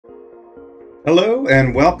Hello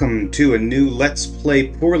and welcome to a new Let's Play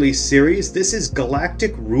Poorly series. This is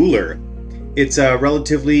Galactic Ruler. It's a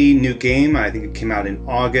relatively new game. I think it came out in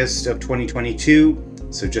August of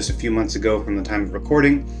 2022, so just a few months ago from the time of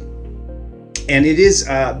recording. And it is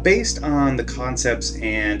based on the concepts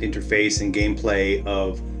and interface and gameplay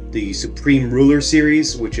of the Supreme Ruler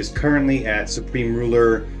series, which is currently at Supreme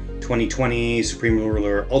Ruler 2020, Supreme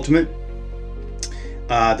Ruler Ultimate.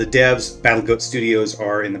 The devs, BattleGoat Studios,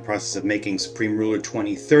 are in the process of making Supreme Ruler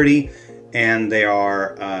 2030, and they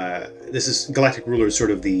are. This is Galactic Ruler is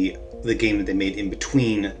sort of the game that they made in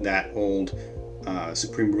between that old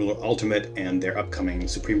Supreme Ruler Ultimate and their upcoming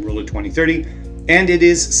Supreme Ruler 2030, and it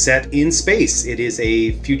is set in space. It is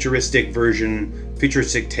a futuristic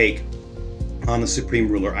take on the Supreme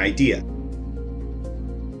Ruler idea.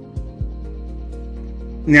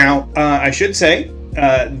 Now, I should say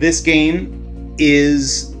this game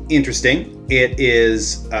is interesting. It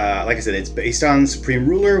is, like I said, it's based on Supreme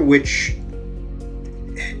Ruler, which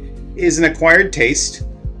is an acquired taste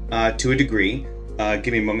to a degree. Give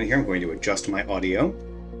me a moment here. I'm going to adjust my audio.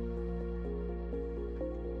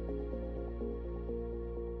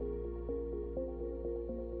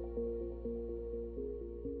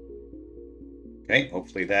 Okay,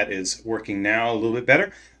 hopefully that is working now a little bit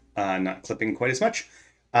better. Not clipping quite as much.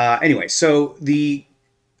 Anyway, so the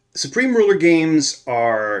Supreme Ruler games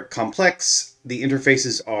are complex. The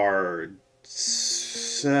interfaces are,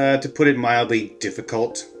 to put it mildly,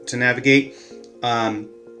 difficult to navigate. But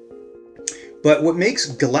what makes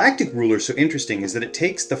Galactic Ruler so interesting is that it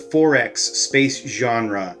takes the 4X space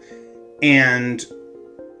genre and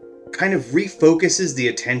kind of refocuses the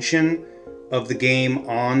attention of the game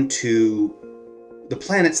onto the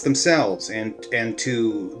planets themselves and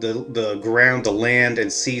to the ground, the land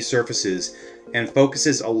and sea surfaces, and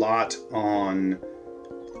focuses a lot on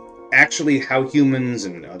actually how humans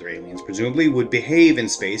and other aliens presumably would behave in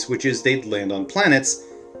space, which is they'd land on planets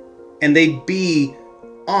and they'd be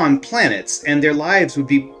on planets and their lives would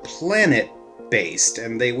be planet-based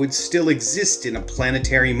and they would still exist in a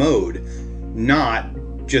planetary mode, not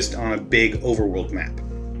just on a big overworld map.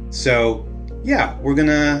 So yeah, we're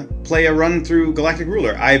gonna play a run through Galactic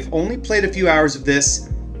Ruler. I've only played a few hours of this.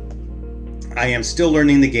 I am still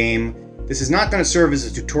learning the game. This is not going to serve as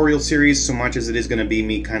a tutorial series so much as it is going to be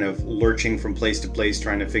me kind of lurching from place to place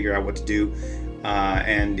trying to figure out what to do.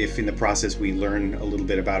 And if in the process we learn a little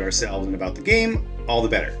bit about ourselves and about the game, all the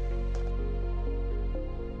better.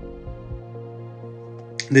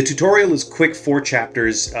 The tutorial is quick, 4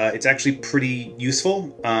 chapters. It's actually pretty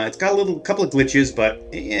useful. It's got a couple of glitches, but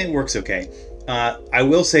it works okay. I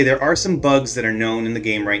will say there are some bugs that are known in the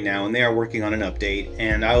game right now, and they are working on an update,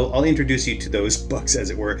 and I'll introduce you to those bugs, as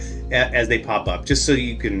it were, as they pop up, just so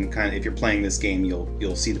you can kind of, if you're playing this game,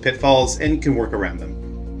 you'll see the pitfalls and you can work around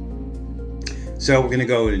them. So we're going to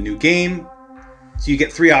go to new game. So you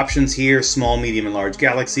get 3 options here: small, medium, and large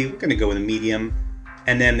galaxy. We're going to go with a medium.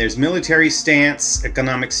 And then there's military stance,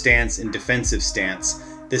 economic stance, and defensive stance.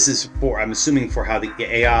 This is for, I'm assuming, for how the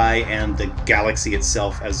AI and the galaxy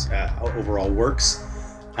itself as overall works.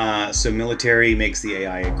 So military makes the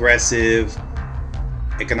AI aggressive,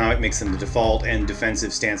 economic makes them the default, and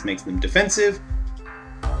defensive stance makes them defensive.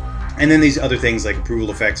 And then these other things like approval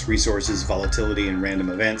effects, resources, volatility, and random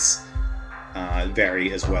events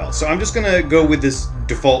vary as well. So I'm just going to go with this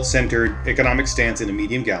default centered economic stance in a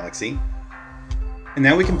medium galaxy. And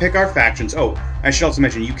now we can pick our factions. Oh, I should also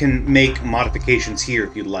mention you can make modifications here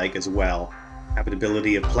if you'd like as well.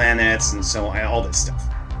 Habitability of planets and so on, all this stuff.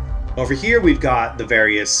 Over here we've got the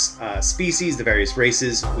various species, the various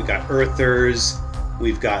races. We've got Earthers,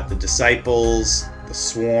 we've got the Disciples, the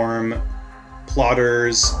Swarm,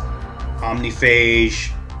 Plotters,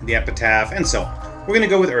 Omniphage, the Epitaph, and so on. We're going to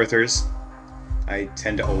go with Earthers. I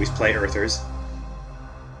tend to always play Earthers.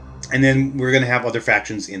 And then we're going to have other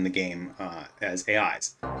factions in the game as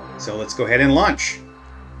AIs. So let's go ahead and launch.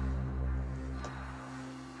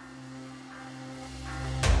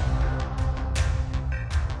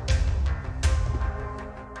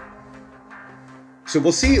 So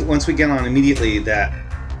we'll see once we get on immediately that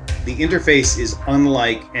the interface is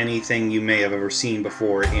unlike anything you may have ever seen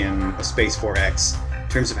before in a Space 4X in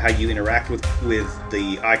terms of how you interact with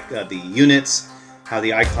the units, how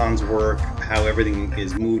the icons work, how everything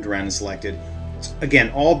is moved around and selected. Again,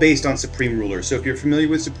 all based on Supreme Ruler. So if you're familiar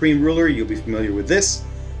with Supreme Ruler, you'll be familiar with this.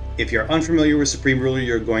 If you're unfamiliar with Supreme Ruler,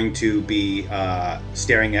 you're going to be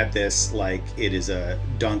staring at this like it is a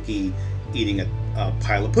donkey eating a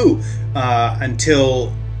pile of poo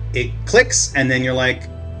until it clicks, and then you're like,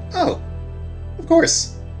 oh, of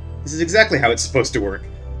course. This is exactly how it's supposed to work.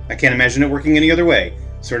 I can't imagine it working any other way.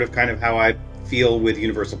 Sort of kind of how I feel with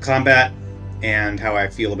Universal Combat. and how I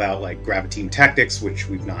feel about like Graviteam Tactics, which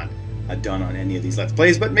we've not done on any of these Let's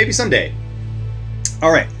Plays, but maybe someday.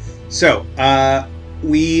 All right, so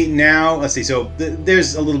we now, let's see, so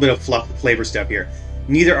there's a little bit of flavor stuff here.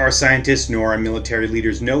 Neither our scientists nor our military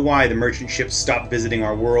leaders know why the merchant ships stopped visiting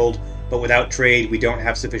our world, but without trade, we don't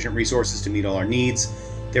have sufficient resources to meet all our needs.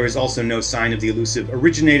 There is also no sign of the elusive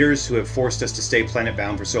originators who have forced us to stay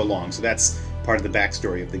planet-bound for so long, so that's part of the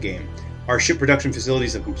backstory of the game. Our ship production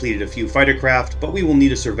facilities have completed a few fighter craft, but we will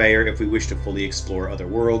need a surveyor if we wish to fully explore other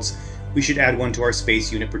worlds. We should add one to our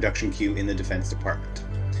space unit production queue in the Defense Department.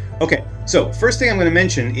 Okay, so first thing I'm going to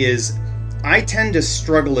mention is I tend to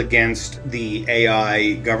struggle against the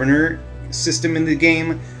AI governor system in the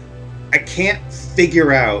game. I can't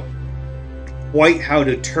figure out quite how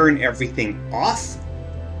to turn everything off.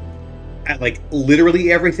 Like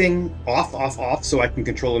literally everything off, so I can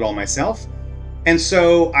control it all myself. And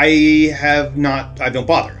so I don't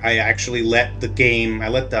bother. I actually let the game, I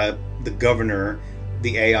let the governor,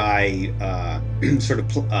 the AI sort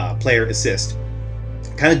of player assist,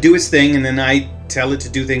 kind of do its thing, and then I tell it to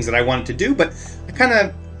do things that I want it to do, but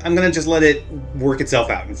I'm going to just let it work itself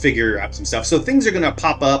out and figure out some stuff. So things are going to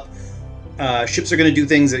pop up, ships are going to do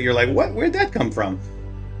things that you're like, what? Where'd that come from?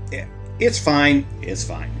 Yeah, it's fine.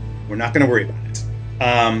 We're not going to worry about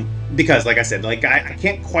it. Because, like I said, like I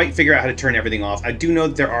can't quite figure out how to turn everything off. I do know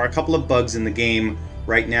that there are a couple of bugs in the game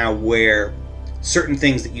right now where certain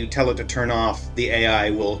things that you tell it to turn off, the AI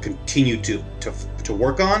will continue to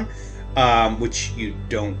work on, which you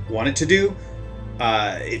don't want it to do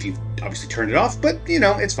if you've obviously turned it off, but, you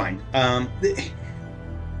know, it's fine.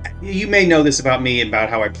 You may know this about me, about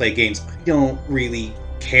how I play games. I don't really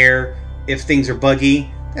care if things are buggy.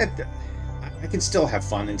 I can still have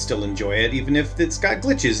fun and still enjoy it, even if it's got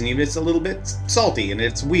glitches and even if it's a little bit salty and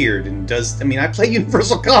it's weird and does... I mean, I play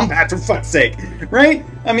Universal Combat, for fuck's sake, right?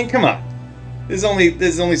 I mean, come on. There's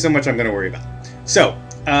only so much I'm going to worry about. So,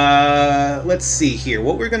 let's see here.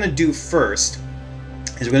 What we're going to do first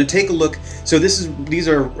is we're going to take a look. So these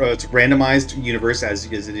are it's a randomized universe, as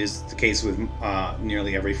it is the case with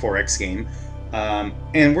nearly every 4X game.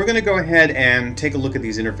 And we're going to go ahead and take a look at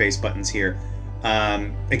these interface buttons here.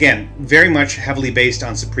 Again, very much heavily based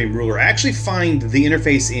on Supreme Ruler. I actually find the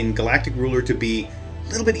interface in Galactic Ruler to be a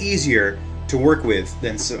little bit easier to work with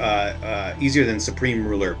than Supreme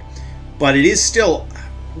Ruler, but it is still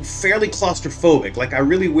fairly claustrophobic. Like, I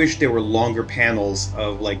really wish there were longer panels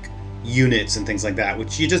of like units and things like that,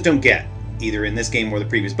 which you just don't get either in this game or the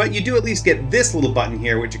previous. But you do at least get this little button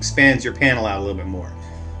here, which expands your panel out a little bit more.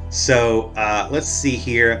 So let's see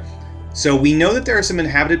here. So we know that there are some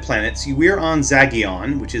inhabited planets. We're on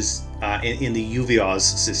Zagion, which is in the Uvios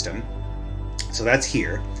system. So that's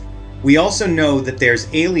here. We also know that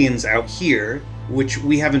there's aliens out here, which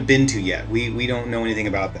we haven't been to yet. We don't know anything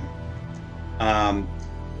about them.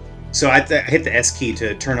 So I hit the S key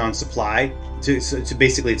to turn on supply, to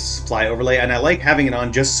basically it's supply overlay, and I like having it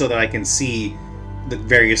on just so that I can see the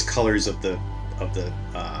various colors of the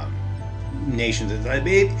nations.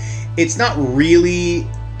 It's not really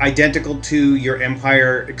identical to your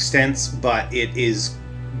Empire extents, but it is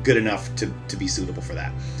good enough to be suitable for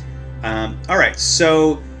that. All right,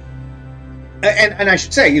 so and I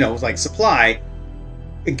should say, you know, like supply,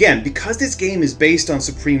 again, because this game is based on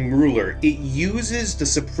Supreme Ruler, it uses the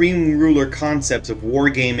Supreme Ruler concepts of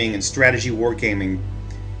wargaming and strategy wargaming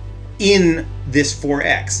in this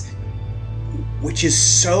 4X, which is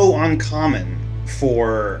so uncommon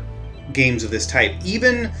for games of this type.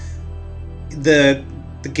 Even the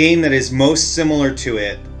game that is most similar to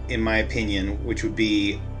it, in my opinion, which would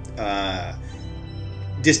be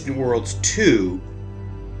Distant Worlds 2,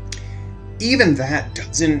 even that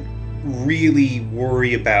doesn't really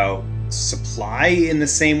worry about supply in the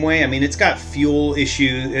same way. I mean, it's got fuel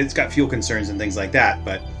issues, it's got fuel concerns and things like that,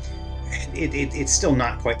 but it's still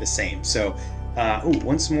not quite the same. So,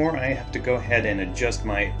 once more, I have to go ahead and adjust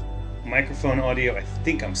my microphone audio. I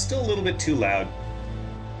think I'm still a little bit too loud.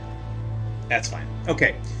 That's fine.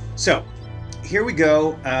 Okay, so here we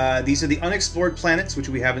go. These are the unexplored planets, which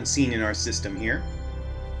we haven't seen in our system here.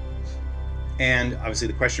 And obviously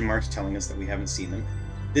the question mark's telling us that we haven't seen them.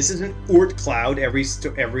 This is an Oort cloud. Every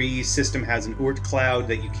system has an Oort cloud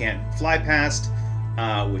that you can't fly past,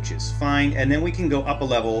 which is fine. And then we can go up a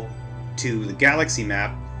level to the galaxy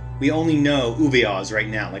map. We only know Uvios right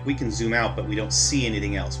now. Like, we can zoom out, but we don't see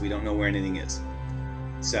anything else. We don't know where anything is.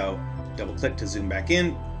 So double click to zoom back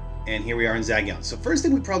in. And here we are in Zagion. So first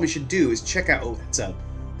thing we probably should do is check out,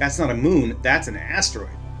 that's not a moon, that's an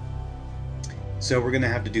asteroid. So we're going to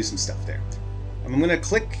have to do some stuff there. I'm going to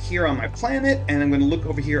click here on my planet, and I'm going to look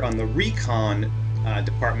over here on the Recon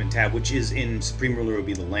department tab, which is in Supreme Ruler would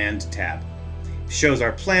be the Land tab. shows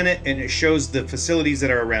our planet, and it shows the facilities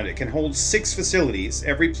that are around it. It can hold 6 facilities.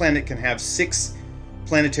 Every planet can have 6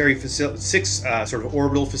 planetary sort of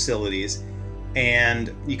orbital facilities.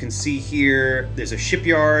 And you can see here there's a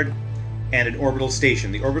shipyard and an orbital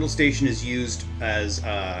station. The orbital station is used as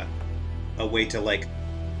a way to like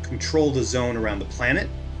control the zone around the planet.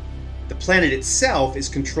 The planet itself is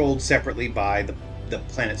controlled separately by the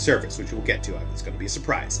planet's surface, which we'll get to. It's going to be a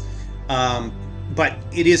surprise. But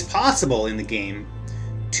it is possible in the game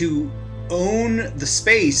to own the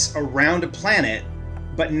space around a planet,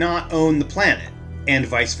 but not own the planet, and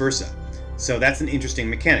vice versa. So that's an interesting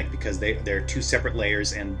mechanic because they're 2 separate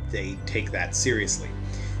layers and they take that seriously.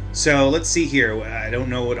 So let's see here. I don't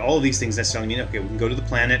know what all of these things necessarily mean. Okay, we can go to the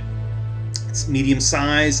planet. It's medium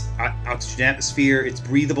size, oxygen atmosphere, it's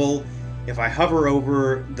breathable. If I hover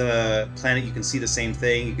over the planet, you can see the same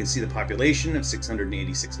thing. You can see the population of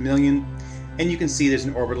 686 million, and you can see there's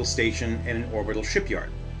an orbital station and an orbital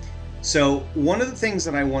shipyard. So one of the things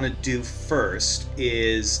that I want to do first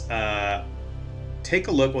is take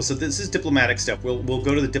a look. Well, so this is diplomatic stuff. We'll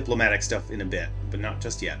go to the diplomatic stuff in a bit, but not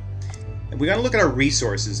just yet. And we got to look at our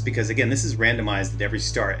resources because, again, this is randomized at every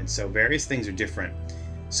start, and so various things are different.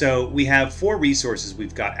 So we have 4 resources.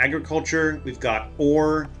 We've got agriculture, we've got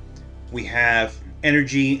ore, we have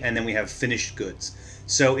energy, and then we have finished goods.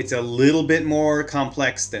 So it's a little bit more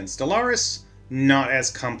complex than Stellaris, not as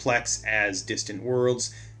complex as Distant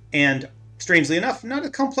Worlds, and strangely enough, not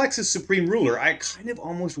as complex as Supreme Ruler. I kind of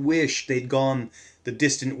almost wish they'd gone the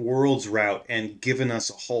Distant Worlds route and given us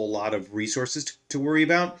a whole lot of resources to worry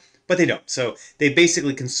about, but they don't. So they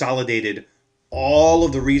basically consolidated all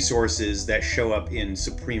of the resources that show up in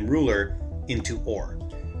Supreme Ruler into ore.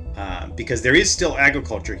 Because there is still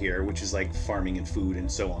agriculture here, which is like farming and food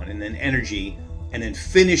and so on, and then energy, and then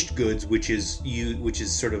finished goods, which is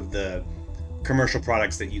sort of the commercial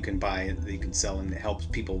products that you can buy, that you can sell, and it helps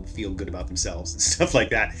people feel good about themselves and stuff like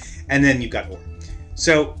that. And then you've got ore.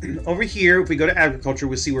 So over here, if we go to agriculture,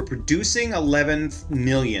 we'll see we're producing 11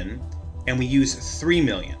 million, and we use 3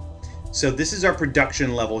 million. So this is our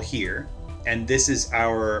production level here, and this is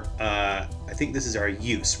our, I think this is our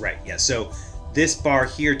use, right? Yeah. So this bar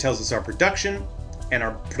here tells us our production and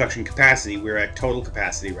our production capacity. We're at total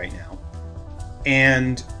capacity right now.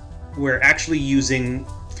 And we're actually using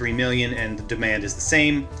 3 million, and the demand is the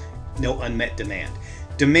same. No unmet demand.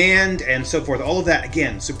 Demand and so forth, all of that,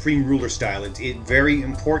 again, Supreme Ruler style. It's very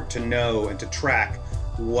important to know and to track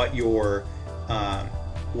what your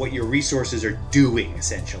resources are doing,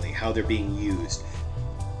 essentially, how they're being used.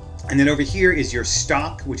 And then over here is your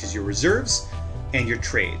stock, which is your reserves, and your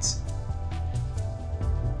trades.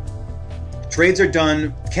 Trades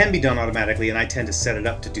can be done automatically, and I tend to set it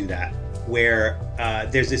up to do that, where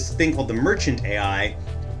there's this thing called the Merchant AI,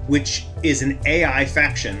 which is an AI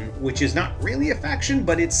faction, which is not really a faction,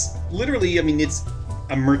 but it's literally, I mean, it's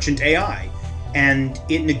a merchant AI, and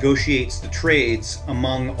it negotiates the trades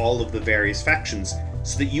among all of the various factions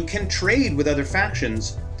so that you can trade with other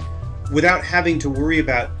factions without having to worry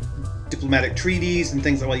about diplomatic treaties and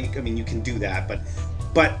things like that. I mean, you can do that,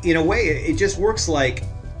 but in a way, it just works like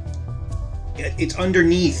it's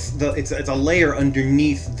underneath it's a layer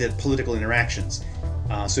underneath the political interactions.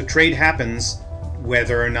 So trade happens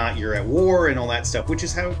whether or not you're at war and all that stuff, which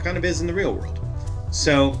is how it kind of is in the real world.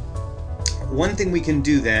 So one thing we can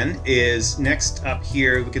do then is next up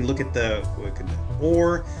here, we can look at the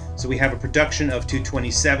ore. So we have a production of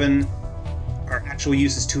 227. Our actual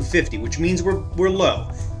use is 250, which means we're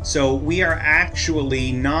low. So we are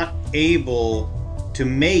actually not able to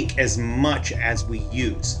make as much as we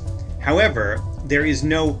use. However, there is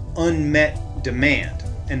no unmet demand.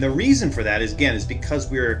 And the reason for that is, again, is because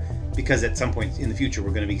at some point in the future, we're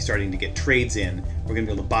going to be starting to get trades in. We're going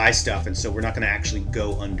to be able to buy stuff, and so we're not going to actually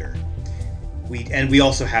go under. We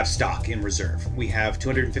also have stock in reserve. We have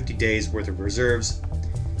 250 days worth of reserves,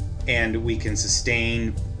 and we can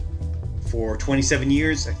sustain for 27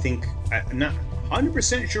 years. I think, I'm not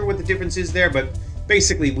 100% sure what the difference is there, but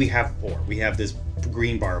basically we have ore. We have this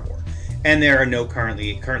green bar of ore. And there are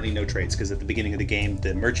currently no trades, because at the beginning of the game,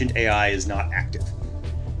 the merchant AI is not active.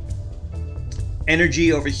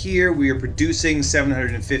 Energy over here, we are producing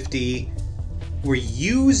 750. We're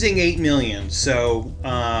using 8 million, so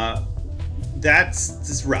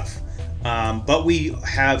that's rough. But we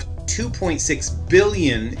have 2.6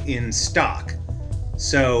 billion in stock,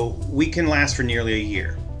 so we can last for nearly a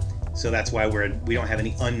year. So that's why we don't have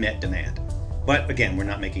any unmet demand. But again, we're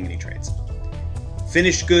not making any trades.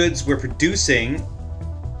 Finished goods, we're producing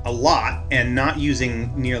a lot and not using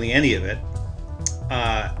nearly any of it.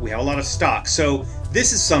 We have a lot of stock. So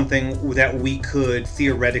this is something that we could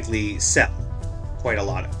theoretically sell quite a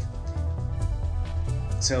lot of.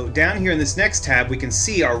 So down here in this next tab, we can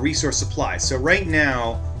see our resource supply. So right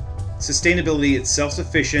now, sustainability, it's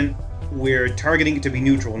self-sufficient. We're targeting it to be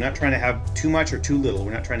neutral. We're not trying to have too much or too little.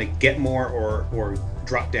 We're not trying to get more or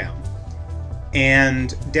drop down.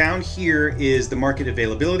 And down here is the market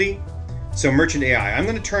availability. So merchant AI. I'm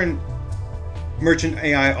going to turn merchant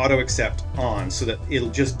AI auto accept on so that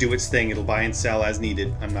it'll just do its thing. It'll buy and sell as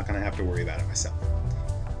needed. I'm not going to have to worry about it myself.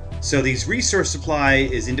 So these resource supply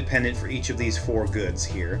is independent for each of these 4 goods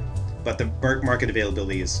here, but the market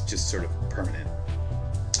availability is just sort of permanent.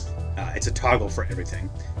 It's a toggle for everything.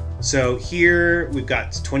 So here we've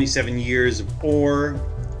got 27 years of ore.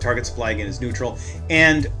 Target supply again is neutral,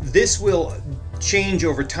 and this will change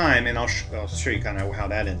over time, and I'll show you kind of how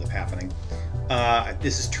that ends up happening.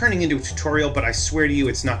 This is turning into a tutorial, but I swear to you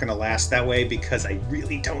it's not going to last that way because I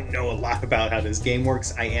really don't know a lot about how this game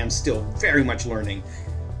works. I am still very much learning.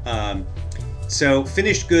 So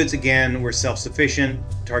finished goods, again, we're self-sufficient.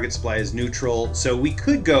 Target supply is neutral. So we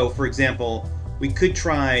could go, for example, we could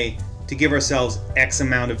try to give ourselves X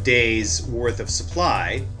amount of days worth of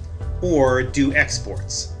supply or do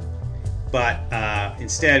exports. But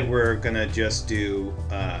instead we're gonna just do,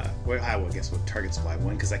 well, I will guess what target supply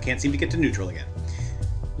 1, because I can't seem to get to neutral again.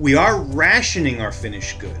 We are rationing our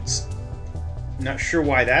finished goods. Not sure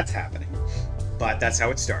why that's happening, but that's how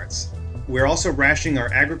it starts. We're also rationing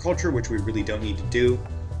our agriculture, which we really don't need to do.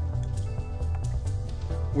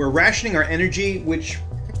 We're rationing our energy, which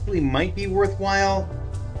probably might be worthwhile,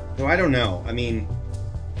 though I don't know. I mean,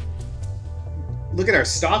 look at our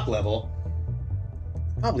stock level.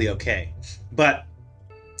 Probably okay. But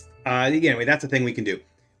anyway, that's a thing we can do.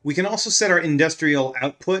 We can also set our industrial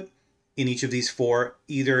output in each of these 4,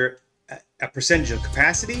 either a percentage of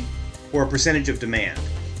capacity or a percentage of demand.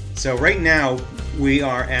 So right now we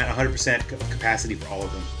are at 100% capacity for all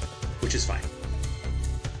of them, which is fine.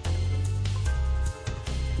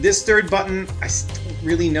 This third button, I don't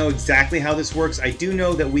really know exactly how this works. I do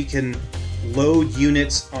know that we can load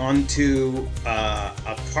units onto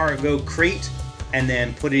a cargo crate and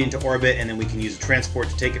then put it into orbit, and then we can use a transport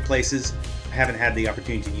to take it places. I haven't had the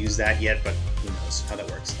opportunity to use that yet, but who knows how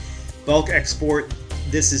that works. Bulk export,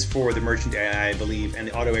 this is for the merchant AI, I believe, and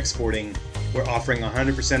the auto exporting, we're offering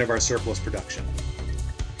 100% of our surplus production.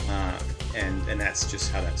 And that's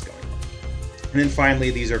just how that's going. And then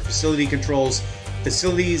finally, these are facility controls.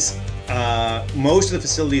 Facilities, most of the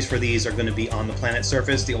facilities for these are going to be on the planet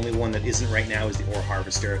surface. The only one that isn't right now is the ore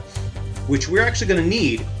harvester, which we're actually going to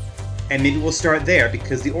need. And maybe we'll start there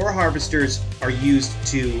because the ore harvesters are used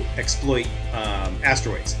to exploit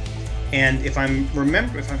asteroids. And if I'm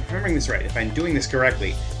remembering this right, if I'm doing this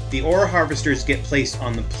correctly, the ore harvesters get placed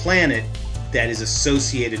on the planet that is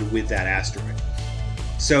associated with that asteroid.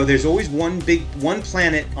 So there's always one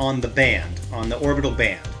planet on the band, on the orbital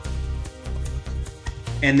band,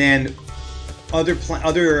 and then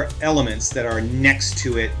other elements that are next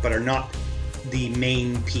to it but are not the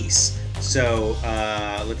main piece. So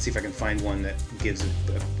let's see if I can find one that gives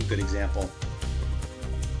a good example.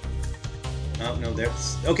 Oh, no,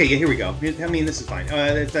 that's... Okay, yeah, here we go. I mean, this is fine.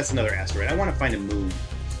 That's another asteroid. I want to find a moon.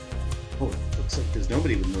 Oh, looks like there's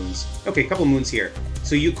nobody with moons. Okay, a couple moons here.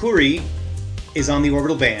 So Yukuri is on the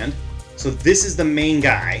orbital band. So this is the main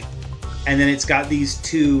guy. And then it's got these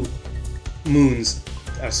 2 moons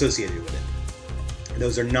associated with it.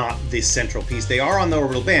 Those are not the central piece. They are on the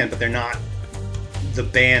orbital band, but they're not the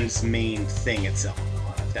band's main thing itself,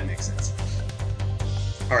 if that makes sense.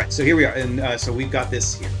 All right, so here we are, and so we've got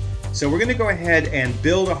this here. So we're going to go ahead and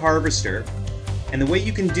build a harvester, and the way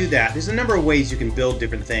you can do that, there's a number of ways you can build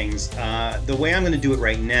different things. The way I'm going to do it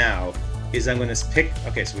right now is I'm going to pick,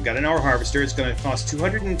 okay, so we've got an ore harvester. It's going to cost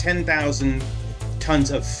 210,000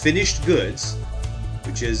 tons of finished goods,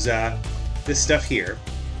 which is this stuff here,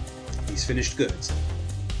 these finished goods.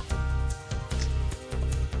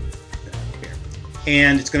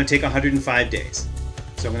 And it's going to take 105 days.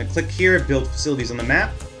 So I'm going to click here, build facilities on the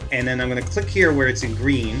map, and then I'm going to click here where it's in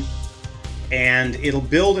green, and it'll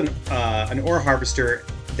build an ore harvester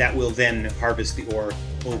that will then harvest the ore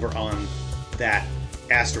over on that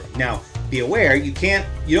asteroid. Now, be aware, you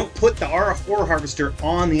don't put the ore harvester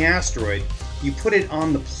on the asteroid, you put it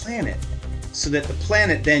on the planet, so that the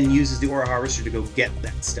planet then uses the ore harvester to go get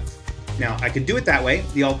that stuff. Now, I could do it that way.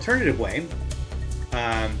 The alternative way,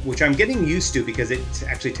 which I'm getting used to because it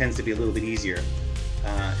actually tends to be a little bit easier,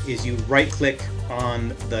 is you right-click on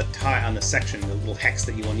the section, the little hex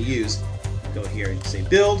that you want to use. Go here and say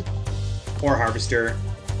Build, Ore Harvester,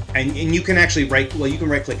 and you can actually you can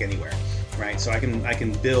right-click anywhere, right? So I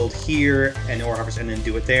can build here an Ore Harvester and then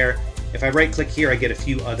do it there. If I right-click here, I get a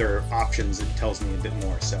few other options. It tells me a bit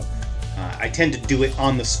more. So I tend to do it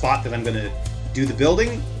on the spot that I'm going to do the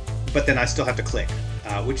building, but then I still have to click,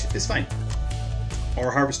 which is fine.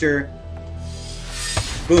 Ore harvester.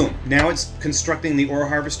 Boom. Now it's constructing the ore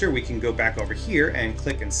harvester. We can go back over here and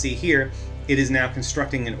click and see here. It is now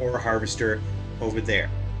constructing an ore harvester over there.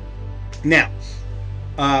 Now,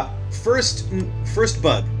 first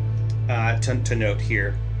bug to note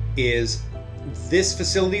here is this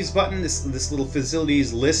facilities button, this little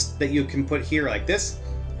facilities list that you can put here like this.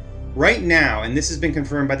 Right now, and this has been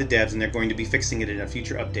confirmed by the devs, and they're going to be fixing it in a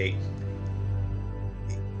future update,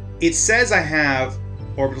 it says I have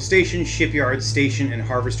orbital station, shipyard, station, and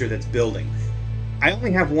harvester that's building. I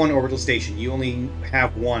only have one orbital station. You only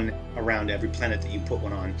have one around every planet that you put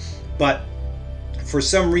one on. But for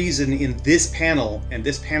some reason in this panel, and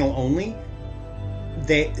this panel only,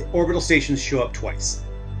 the orbital stations show up twice.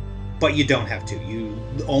 But you don't have to. You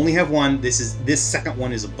only have one. This second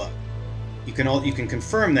one is a bug. You can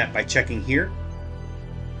confirm that by checking here,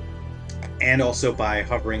 and also by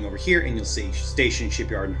hovering over here, and you'll see station,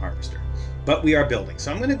 shipyard, and harvester. But we are building.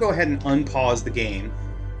 So I'm going to go ahead and unpause the game.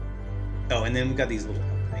 Oh, and then we've got these little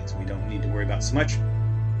things we don't need to worry about so much.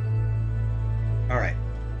 All right,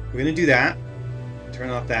 we're going to do that. Turn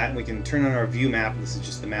off that, and we can turn on our view map. This is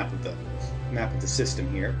just the map of the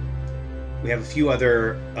system here. We have a few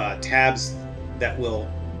other tabs that we'll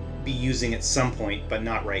be using at some point, but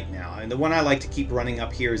not right now. And the one I like to keep running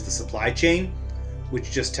up here is the supply chain,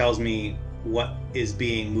 which just tells me what is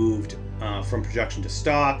being moved from production to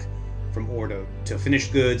stock, from ore to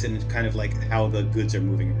finished goods, and kind of like how the goods are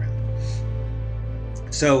moving around.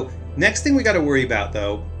 So next thing we got to worry about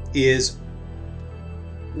though is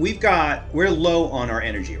we're low on our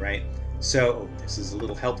energy, right? So this is a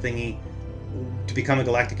little help thingy. To become a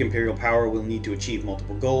galactic imperial power, we'll need to achieve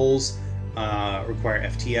multiple goals, require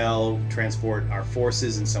FTL, transport our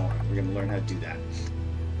forces, and so on. We're going to learn how to do that.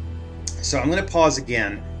 So I'm going to pause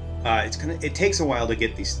again. It takes a while to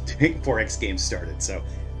get these 4X games started, so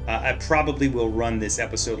I probably will run this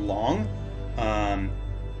episode long,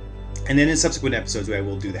 and then in subsequent episodes I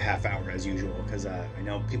will do the half hour as usual, because I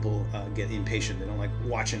know people get impatient. They don't like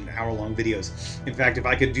watching hour-long videos. In fact, if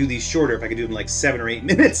I could do these shorter, if I could do them like 7 or 8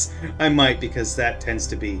 minutes, I might, because that tends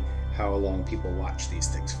to be how long people watch these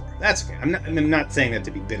things for. That's okay. I'm not saying that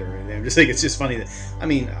to be bitter. I'm just saying it's just funny that, I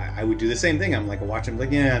mean, I would do the same thing. I'm like, watching,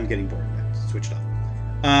 like, yeah, I'm getting bored. I switched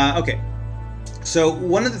off. Okay. So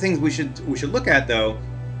one of the things we should look at though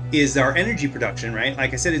is our energy production, right?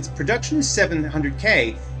 Like I said, its production is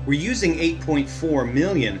 700K. We're using 8.4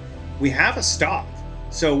 million. We have a stock,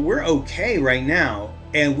 so we're okay right now,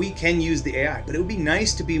 and we can use the AI, but it would be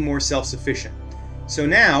nice to be more self-sufficient. So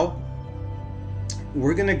now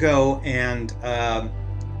we're gonna go and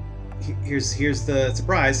here's the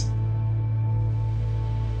surprise.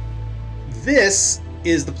 This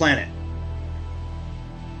is the planet.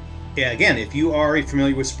 Yeah, again, if you are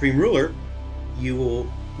familiar with Supreme Ruler, you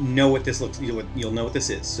will know what this looks. You'll know what this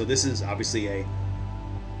is. So this is obviously a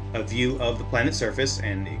view of the planet's surface,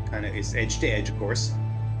 and it kind of is edge to edge, of course.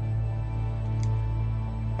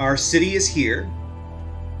 Our city is here.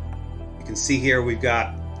 You can see here we've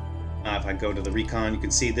got, if I go to the recon, you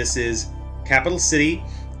can see this is capital city,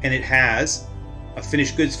 and it has a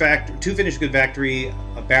finished goods factory, 2 finished goods factory,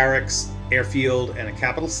 a barracks, airfield, and a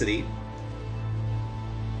capital city.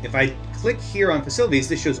 If I click here on facilities,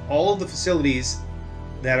 this shows all of the facilities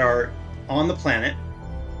that are on the planet.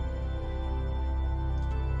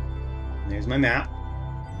 There's my map.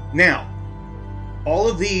 Now, all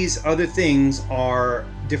of these other things are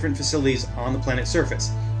different facilities on the planet's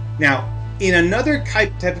surface. Now, in another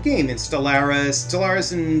type of game, in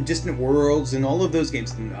Stellaris and Distant Worlds and all of those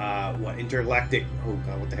games, Intergalactic, oh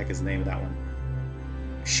god, what the heck is the name of that one?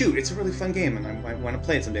 Shoot, it's a really fun game, and I want to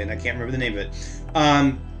play it someday, and I can't remember the name of it.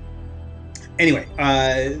 Anyway,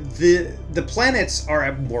 the planets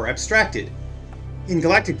are more abstracted. In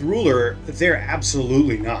Galactic Ruler, they're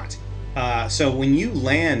absolutely not. So when you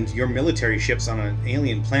land your military ships on an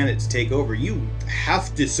alien planet to take over, you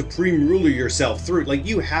have to Supreme Ruler yourself through. Like,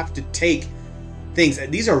 you have to take things.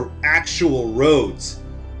 These are actual roads.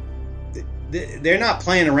 They're not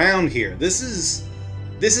playing around here. This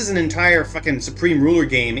is an entire fucking Supreme Ruler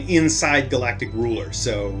game inside Galactic Ruler.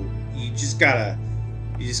 So you just gotta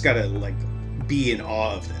like be in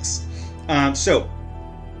awe of this. So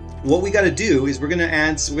what we got to do is we're gonna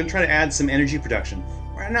try to add some energy production.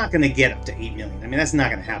 We're not gonna get up to 8 million. I mean, that's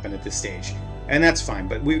not gonna happen at this stage, and that's fine.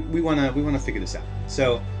 But we wanna figure this out.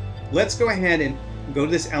 So let's go ahead and go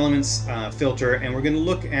to this elements filter, and we're gonna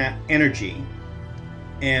look at energy,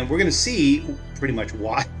 and we're gonna see pretty much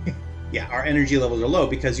why. Yeah, our energy levels are low,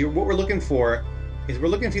 because what we're looking for is we're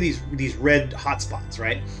looking for these red hotspots,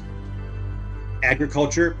 right?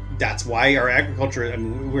 Agriculture, that's why our agriculture, I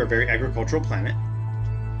mean, we're a very agricultural planet.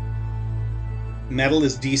 Metal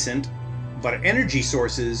is decent, but our energy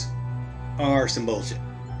sources are some bullshit.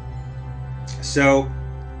 So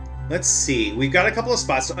let's see. We've got a couple of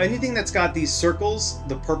spots. So anything that's got these circles,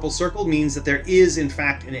 the purple circle means that there is in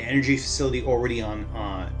fact an energy facility already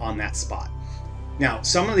on that spot. Now,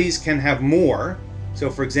 some of these can have more. So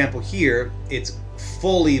for example, here it's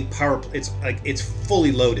fully it's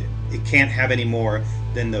fully loaded. It can't have any more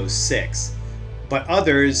than those 6. But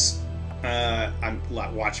others,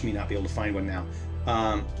 watch me not be able to find one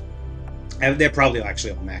now. They're probably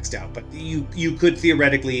actually all maxed out, but you could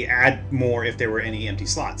theoretically add more if there were any empty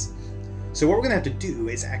slots. So what we're gonna have to do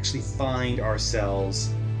is actually find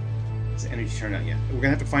ourselves. Is the energy turned on? Yeah, we're gonna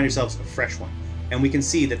have to find ourselves a fresh one, and we can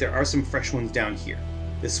see that there are some fresh ones down here.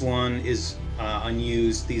 This one is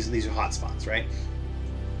unused. These are hot spots, right?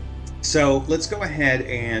 So let's go ahead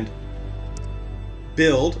and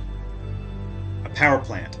build a power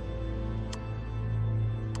plant.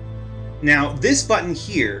 Now this button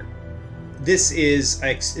here, this is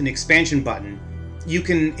an expansion button. You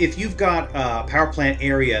can, if you've got a power plant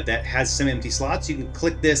area that has some empty slots, you can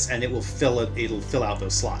click this and it will fill it. It'll fill out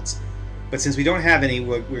those slots. But since we don't have any,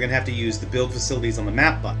 we're going to have to use the build facilities on the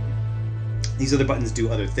map button. These other buttons do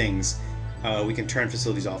other things. We can turn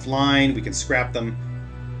facilities offline. We can scrap them.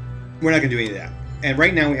 We're not going to do any of that. And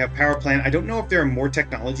right now we have power plant. I don't know if there are more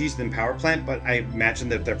technologies than power plant, but I imagine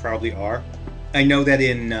that there probably are. I know that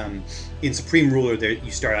in Supreme Ruler,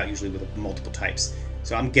 you start out usually with multiple types.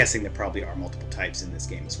 So I'm guessing there probably are multiple types in this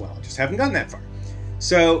game as well. Just haven't gotten that far.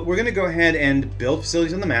 So we're going to go ahead and build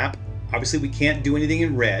facilities on the map. Obviously, we can't do anything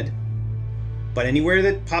in red. But anywhere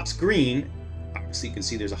that pops green, obviously you can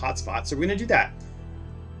see there's a hot spot. So we're going to do that.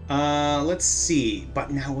 Let's see. But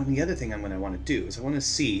now the other thing I'm going to want to do is I want to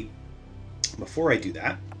see, before I do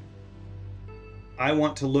that, I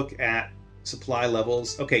want to look at supply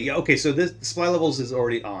levels. Okay, yeah, okay, so this supply levels is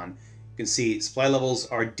already on. You can see supply levels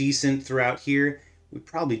are decent throughout here. We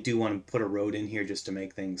probably do want to put a road in here just to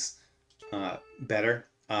make things better,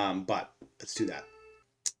 but let's do that.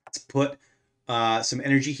 Let's put some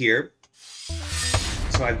energy here.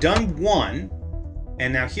 So I've done one,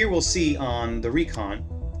 and now here we'll see on the recon,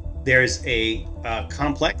 there's a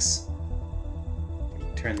complex.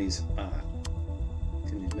 Turn these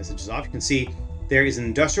messages off. You can see there is an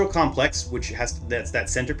industrial complex, which that's that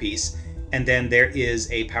centerpiece, and then there is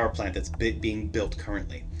a power plant that's being built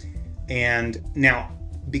currently. And now,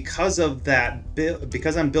 because of that,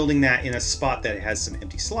 because I'm building that in a spot that has some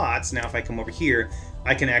empty slots, now if I come over here,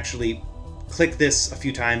 I can actually click this a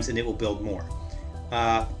few times and it will build more.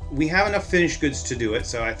 We have enough finished goods to do it,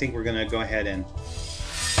 so I think we're going to go ahead and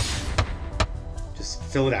just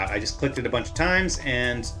fill it out. I just clicked it a bunch of times,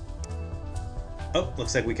 and oh,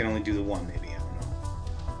 looks like we can only do the one, maybe.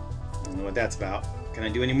 I don't know what that's about. Can I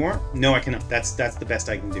do any more? No, I cannot. That's the best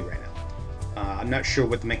I can do right now. I'm not sure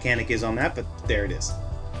what the mechanic is on that, but there it is.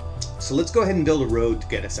 So let's go ahead and build a road to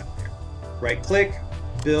get us out there. Right click,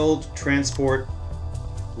 build, transport,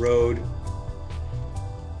 road.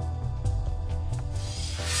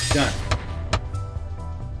 Done.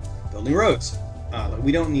 Building roads.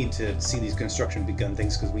 We don't need to see these construction begun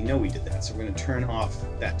things because we know we did that. So we're going to turn off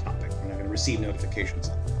that topic. We're not going to receive notifications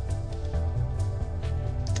on that.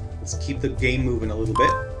 Let's keep the game moving a little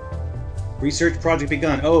bit. Research project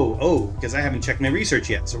begun. Oh, because I haven't checked my research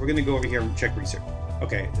yet. So we're going to go over here and check research.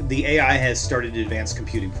 Okay, the AI has started advanced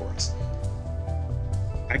computing for us.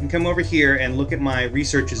 I can come over here and look at my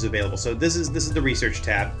researches available. So this is the research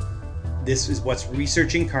tab. This is what's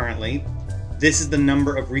researching currently. This is the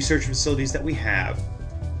number of research facilities that we have.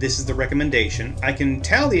 This is the recommendation. I can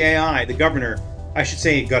tell the AI, the governor, I should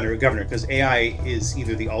say governor, because AI is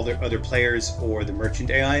either the other players or the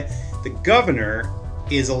merchant AI. The governor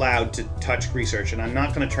is allowed to touch research, and I'm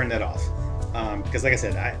not going to turn that off. Because like I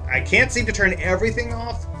said, I can't seem to turn everything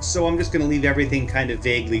off, so I'm just going to leave everything kind of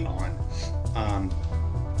vaguely on.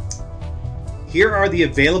 Here are the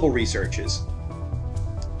available researches,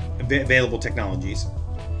 available technologies.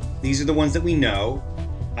 These are the ones that we know,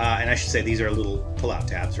 and I should say these are little pull-out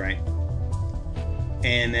tabs, right?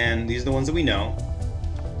 And then these are the ones that we know.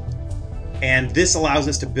 And this allows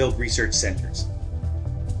us to build research centers.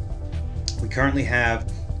 We currently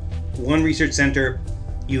have one research center.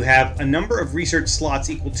 You have a number of research slots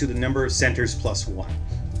equal to the number of centers plus one.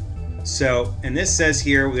 So, and this says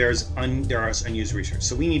here there are unused research.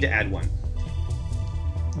 So we need to add one.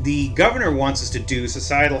 The governor wants us to do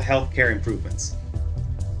societal healthcare improvements.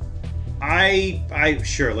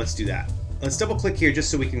 Sure, let's do that. Let's double click here just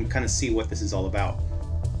so we can kind of see what this is all about.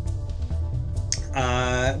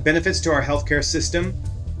 Benefits to our healthcare system.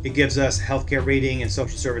 It gives us healthcare rating and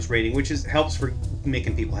social service rating, which helps for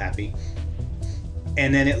making people happy.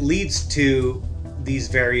 And then it leads to these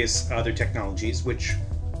various other technologies, which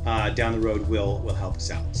down the road will help us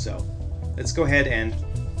out. So let's go ahead and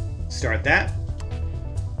start that.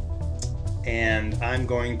 And I'm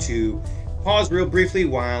going to pause real briefly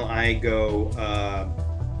while I go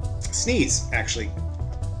sneeze, actually.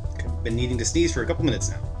 I've been needing to sneeze for a couple minutes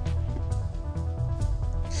now.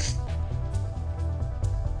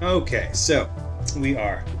 Okay, so we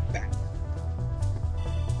are back.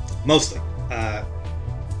 Mostly.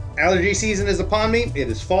 Allergy season is upon me. It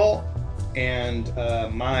is fall, and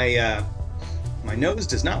my nose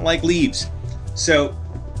does not like leaves. So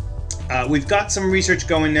we've got some research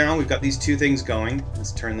going now. We've got these two things going.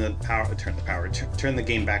 Let's turn the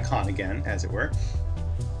game back on again, as it were.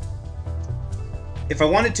 If I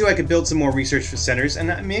wanted to, I could build some more research centers,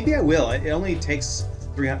 and maybe I will. It only takes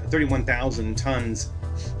 31,000 tons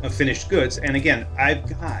of finished goods, and again, I've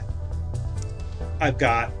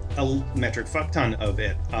got a metric fuck ton of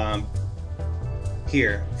it.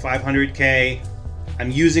 Here, 500k.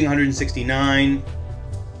 I'm using 169.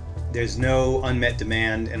 There's no unmet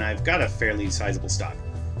demand, and I've got a fairly sizable stock.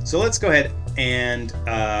 So let's go ahead and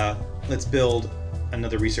let's build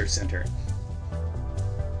another research center.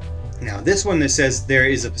 Now, this one that says there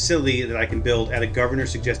is a facility that I can build at a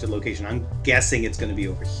governor-suggested location. I'm guessing it's going to be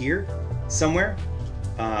over here somewhere.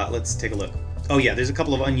 Let's take a look. Oh yeah, there's a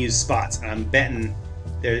couple of unused spots, and I'm betting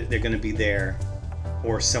they're going to be there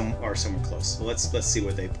or somewhere close. So let's see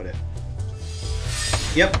where they put it.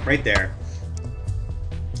 Yep, right there.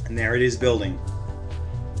 And there it is building.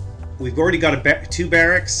 We've already got two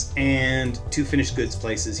barracks and two finished goods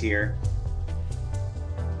places here.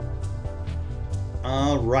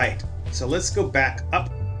 All right, so let's go back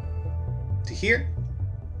up to here.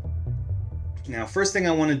 Now, first thing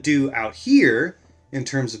I want to do out here in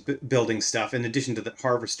terms of building stuff, in addition to the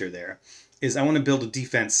harvester there, is I want to build a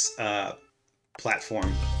defense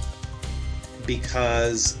platform.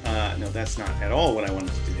 Because, no, that's not at all what I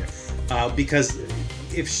wanted to do there. Because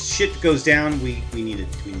if shit goes down, we need to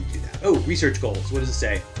do that. Oh, research goals. What does it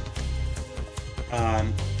say?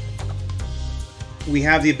 We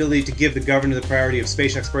have the ability to give the governor the priority of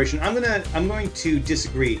space exploration. I'm going to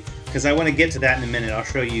disagree, because I want to get to that in a minute. I'll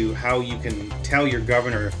show you how you can tell your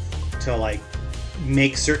governor to like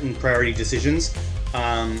make certain priority decisions,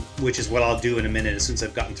 which is what I'll do in a minute as soon as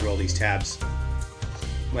I've gotten through all these tabs.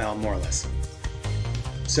 Well, more or less.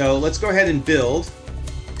 So let's go ahead and build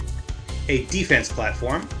a defense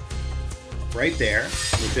platform right there.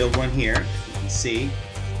 We'll build one here. You can see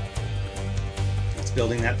it's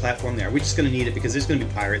building that platform there. We're just going to need it because there's going to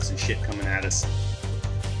be pirates and shit coming at us.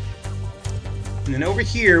 And then over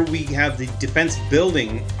here we have the defense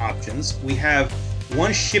building options. We have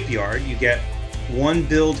one shipyard. You get one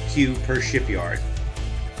build queue per shipyard.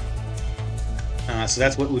 So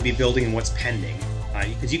that's what we'd be building and what's pending.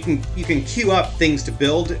 Because you can queue up things to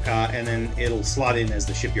build, and then it'll slot in as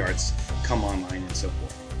the shipyards come online and so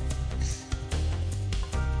forth.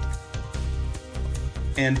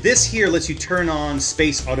 And this here lets you turn on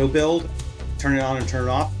space auto build, turn it on and turn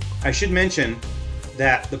it off. I should mention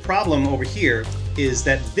that the problem over here is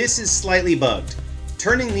that this is slightly bugged.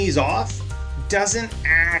 Turning these off doesn't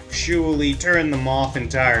actually turn them off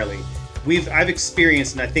entirely. I've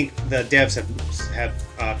experienced, and I think the devs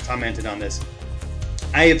have commented on this.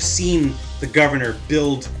 I have seen the governor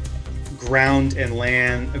build ground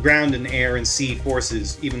and air and sea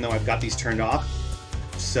forces, even though I've got these turned off.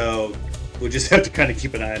 So we'll just have to kind of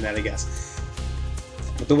keep an eye on that, I guess.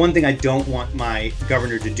 But the one thing I don't want my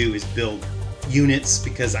governor to do is build units,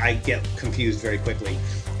 because I get confused very quickly.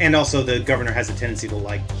 And also the governor has a tendency to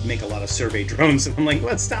like make a lot of survey drones, and I'm like,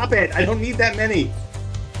 let's stop it! I don't need that many!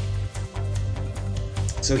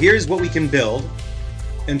 So here's what we can build.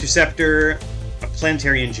 Interceptor, a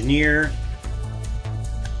planetary engineer,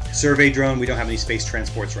 survey drone. We don't have any space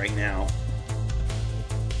transports right now.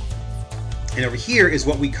 And over here is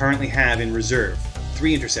what we currently have in reserve.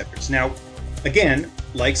 3 interceptors. Now, again,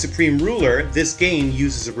 like Supreme Ruler, this game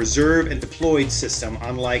uses a reserve and deployed system,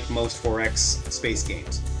 unlike most 4X space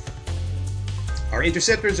games. Our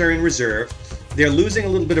interceptors are in reserve. They're losing a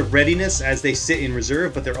little bit of readiness as they sit in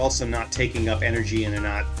reserve, but they're also not taking up energy, and they're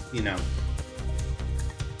not,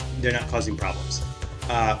 they're not causing problems.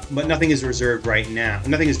 But nothing is reserved right now.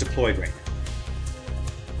 Nothing is deployed right now.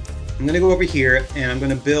 I'm going to go over here, and I'm going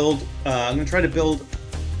to build, I'm going to try to build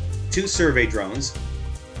 2 survey drones.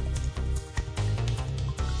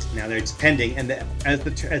 Now it's pending, and as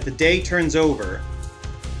the day turns over,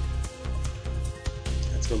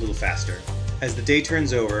 let's go a little faster. As the day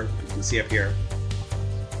turns over, you can see up here,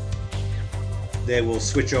 they will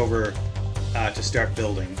switch over to start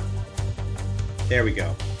building. There we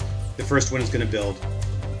go. The first one is going to build,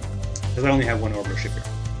 because I only have one orbital ship here.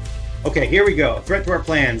 Okay, here we go. Threat to our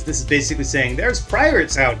plans. This is basically saying, there's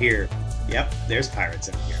pirates out here. Yep, there's pirates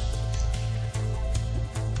out here.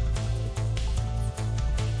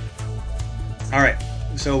 Alright,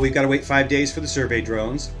 so we've got to wait 5 days for the survey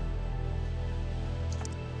drones.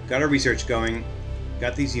 Got our research going.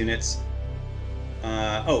 Got these units.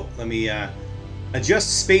 Let me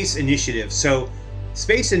adjust space initiative. So,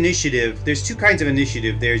 space initiative, there's two kinds of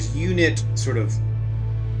initiative. There's unit, sort of,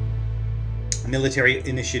 military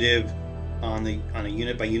initiative on a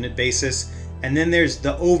unit by unit basis, and then there's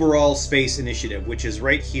the overall space initiative, which is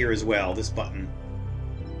right here as well, this button,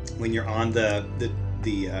 when you're on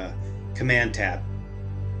the command tab.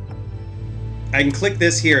 I can click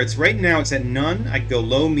this here. It's right now it's at none. I can go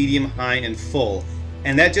low, medium, high, and full,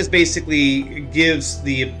 and that just basically gives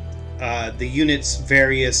the units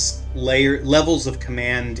various levels of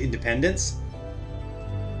command independence,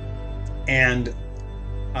 and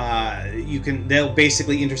they'll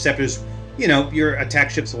basically, interceptors, you know, your attack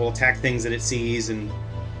ships will attack things that it sees, and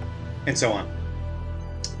so on.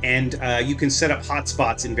 And you can set up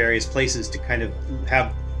hotspots in various places to kind of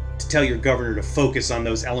tell your governor to focus on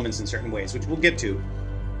those elements in certain ways, which we'll get to.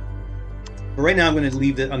 But right now I'm going to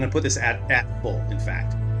leave I'm going to put this at full, in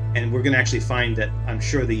fact. And we're going to actually find that, I'm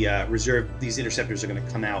sure these interceptors are going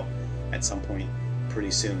to come out at some point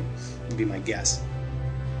pretty soon, would be my guess.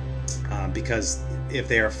 Because if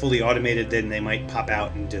they are fully automated, then they might pop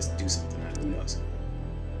out and just do something. Who knows?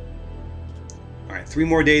 Alright, 3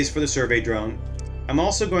 more days for the survey drone. I'm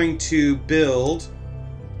also going to build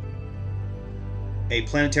a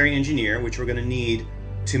planetary engineer, which we're going to need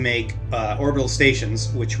to make orbital stations,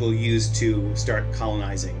 which we'll use to start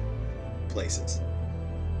colonizing places.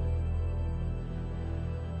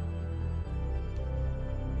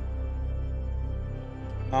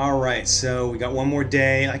 Alright, so we got one more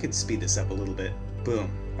day. I could speed this up a little bit. Boom.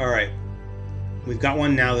 Alright. We've got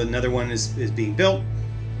one now. Another one is being built.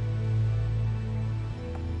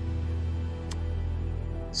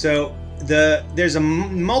 So there's a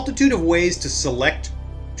multitude of ways to select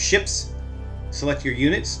ships, select your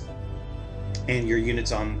units, and your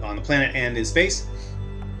units on the planet and in space.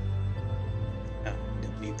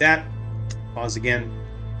 Don't need that. Pause again.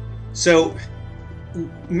 So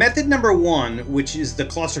method number 1, which is the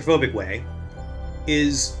claustrophobic way,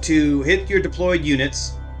 is to hit your deployed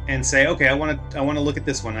units and say, okay, I want to look at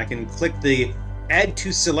this one. I can click the add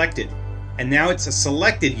to selected, and now it's a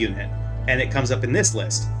selected unit, and it comes up in this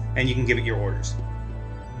list, and you can give it your orders.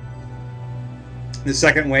 The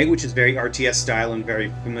second way, which is very RTS style and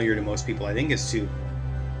very familiar to most people, I think, is to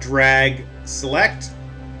drag select,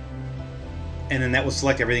 and then that will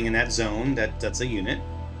select everything in that zone. That's a unit.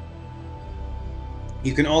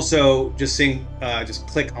 You can also just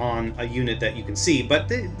click on a unit that you can see, but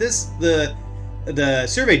the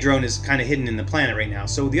survey drone is kind of hidden in the planet right now.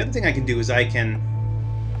 So the other thing I can do is I can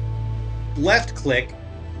left click,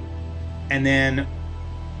 and then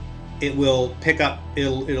it will pick up.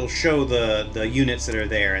 It'll show the units that are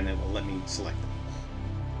there, and it will let me select them.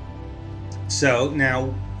 So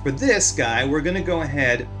now for this guy, we're going to go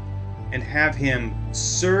ahead and have him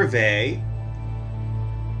survey.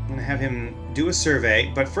 I'm going to have him do a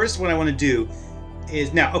survey, but first what I want to do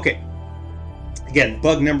is, now, okay, again,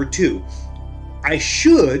 bug number 2. I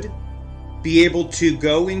should be able to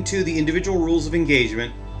go into the individual rules of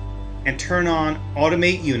engagement and turn on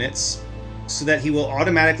automate units so that he will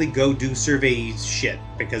automatically go do survey shit,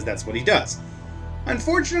 because that's what he does.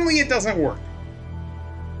 Unfortunately, it doesn't work.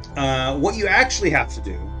 What you actually have to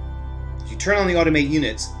do is you turn on the automate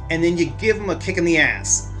units, and then you give him a kick in the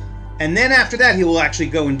ass. And then after that, he will actually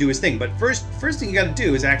go and do his thing. But first thing you got to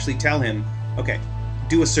do is actually tell him, okay,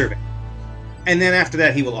 do a survey. And then after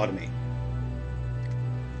that, he will automate.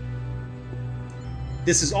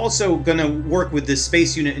 This is also going to work with this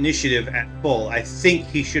Space Unit Initiative at full. I think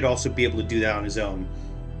he should also be able to do that on his own.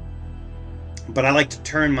 But I like to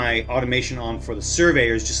turn my automation on for the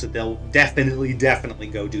surveyors just so they'll definitely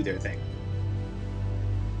go do their thing.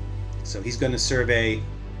 So he's going to survey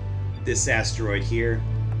this asteroid here.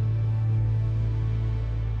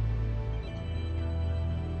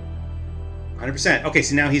 %. Okay,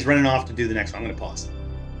 so now he's running off to do the next one. I'm going to pause.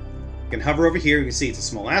 You can hover over here. You can see it's a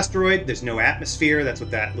small asteroid. There's no atmosphere. That's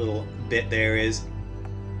what that little bit there is.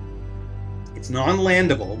 It's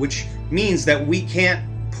non-landable, which means that we can't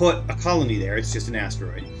put a colony there. It's just an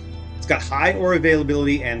asteroid. It's got high ore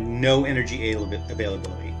availability and no energy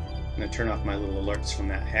availability. I'm going to turn off my little alerts from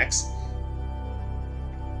that hex.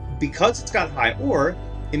 Because it's got high ore,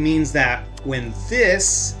 it means that when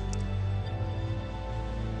this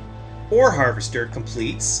ore harvester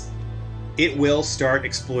completes, it will start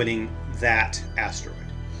exploiting that asteroid.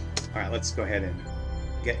 All right, let's go ahead and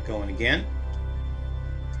get going again.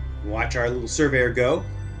 Watch our little surveyor go.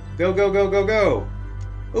 Go, go, go, go, go.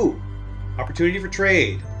 Ooh, opportunity for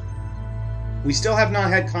trade. We still have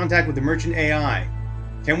not had contact with the merchant AI.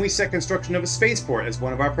 Can we set construction of a spaceport as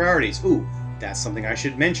one of our priorities? Ooh, that's something I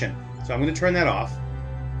should mention. So I'm going to turn that off.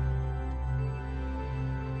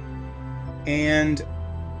 And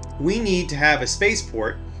we need to have a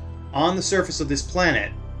spaceport on the surface of this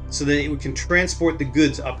planet so that it can transport the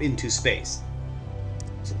goods up into space.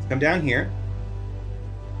 So let's come down here.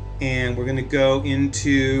 And we're going to go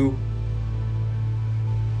into...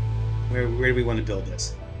 Where do we want to build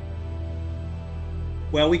this?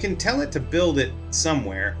 Well, we can tell it to build it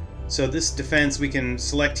somewhere. So this defense, we can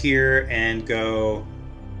select here and go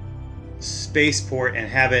spaceport and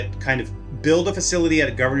have it kind of build a facility at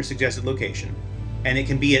a governor suggested location. And it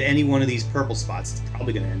can be at any one of these purple spots. It's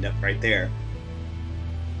probably going to end up right there.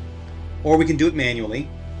 Or we can do it manually.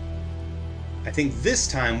 I think this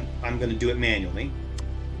time I'm going to do it manually.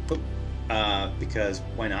 Because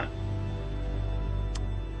why not?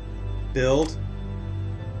 Build.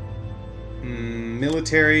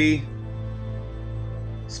 Military.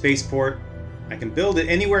 Spaceport. I can build it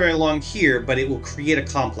anywhere along here, but it will create a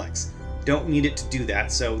complex. Don't need it to do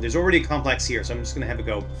that. So there's already a complex here, so I'm just going to have it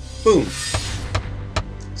go boom.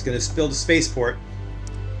 It's going to build a spaceport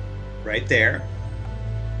right there.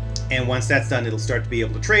 And once that's done, it'll start to be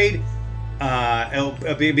able to trade.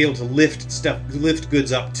 It'll be able to lift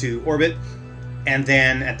goods up to orbit. And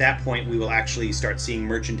then at that point, we will actually start seeing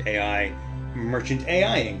merchant AIing,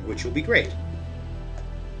 which will be great.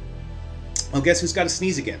 Oh, guess who's got to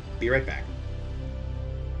sneeze again? Be right back.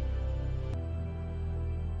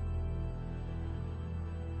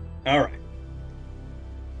 All right.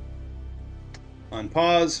 On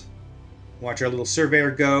pause. Watch our little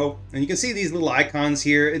surveyor go. And you can see these little icons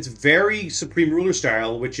here. It's very Supreme Ruler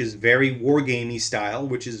style, which is very wargamey style,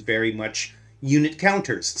 which is very much unit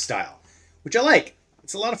counters style, which I like.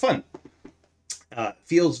 It's a lot of fun.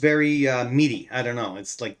 Feels very meaty. I don't know.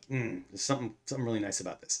 It's like there's something really nice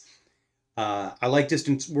about this. I like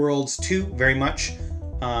Distant Worlds 2 very much,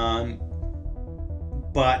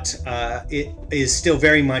 but it is still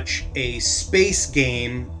very much a space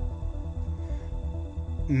game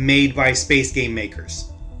made by space game makers,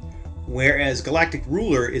 whereas Galactic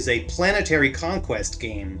Ruler is a planetary conquest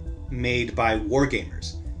game made by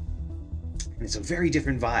wargamers. And it's a very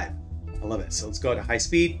different vibe. I love it. So let's go to high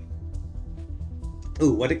speed.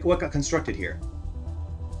 Ooh, what got constructed here?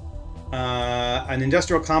 An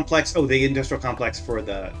industrial complex. Oh, the industrial complex for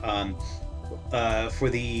the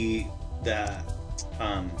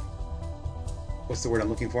what's the word I'm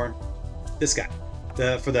looking for? This guy.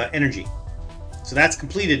 For the energy. So that's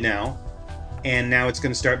completed now, and now it's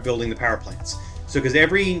going to start building the power plants. So because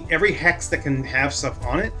every hex that can have stuff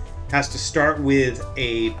on it has to start with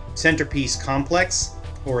a centerpiece complex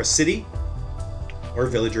or a city or a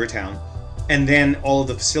village or a town, and then all of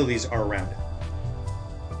the facilities are around it.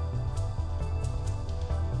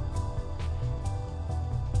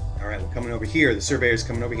 All right, we're coming over here. The surveyor's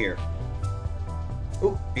coming over here.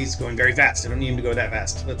 Oh, he's going very fast. I don't need him to go that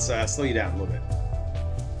fast. Let's slow you down a little bit.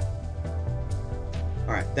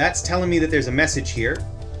 All right, that's telling me that there's a message here.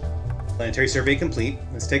 Planetary survey complete.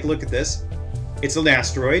 Let's take a look at this. It's an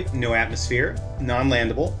asteroid, no atmosphere,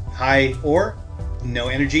 non-landable, high ore, no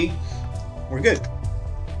energy. We're good.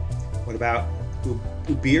 What about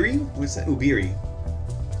Ubiri? What's that? Ubiri.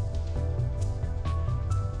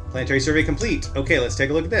 Planetary survey complete. Okay, let's take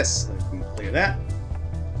a look at this. Let me clear that.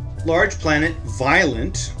 Large planet,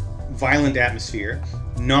 violent atmosphere,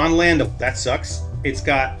 non-landable. That sucks. It's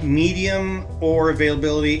got medium ore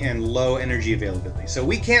availability and low energy availability. So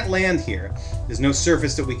we can't land here. There's no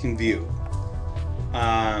surface that we can view.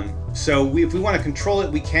 So if we want to control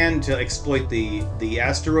it, we can to exploit the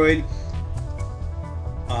asteroid.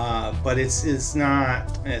 But it's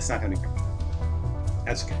not going to be great.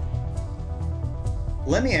 That's okay.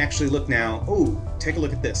 Let me actually look now. Oh, take a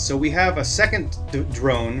look at this. So we have a second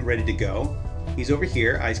drone ready to go. He's over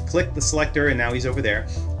here. I clicked the selector and now he's over there.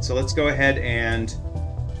 So let's go ahead and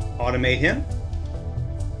automate him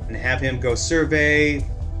and have him go survey. Is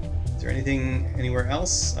there anything anywhere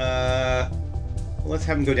else? Let's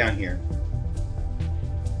have him go down here.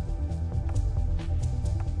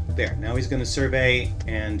 There. Now he's going to survey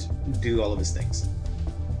and do all of his things.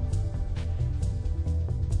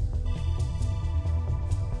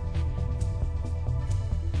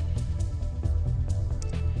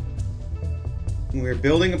 We're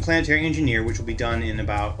building a planetary engineer, which will be done in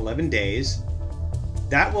about 11 days.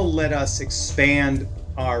 That will let us expand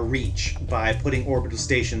our reach by putting orbital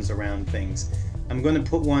stations around things. I'm going to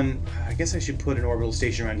put one, I guess I should put an orbital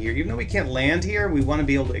station around here. Even though we can't land here, we want to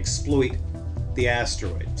be able to exploit the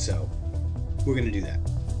asteroid, so we're going to do that.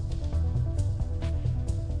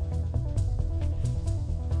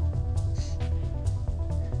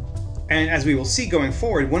 And as we will see going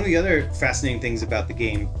forward, one of the other fascinating things about the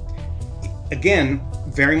game, again,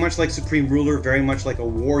 very much like Supreme Ruler, very much like a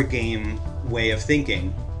war game way of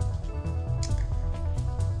thinking.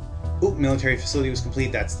 Ooh, military facility was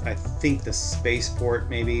complete. That's, I think, the spaceport,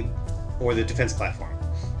 maybe, or the defense platform.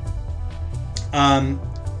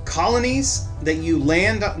 Colonies that you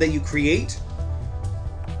land, that you create,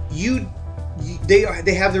 they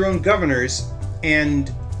have their own governors,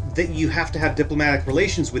 and that you have to have diplomatic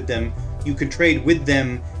relations with them. You can trade with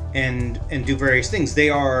them and do various things. They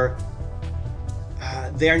are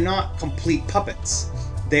not complete puppets.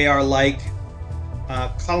 They are like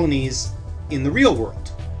colonies in the real world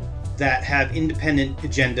that have independent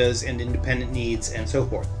agendas and independent needs and so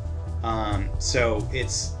forth. So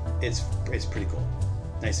it's pretty cool,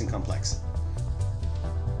 nice and complex.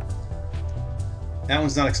 That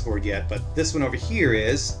one's not explored yet, but this one over here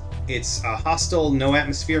is. It's a hostile, no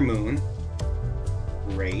atmosphere moon.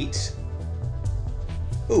 Great.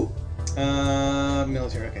 Ooh,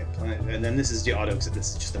 military. Okay, planet. And then this is the auto. Except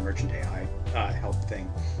this is just the merchant AI help thing.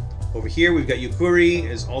 Over here we've got Yukuri,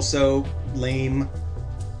 is also lame.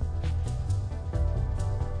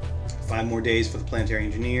 5 more days for the planetary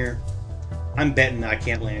engineer. I'm betting I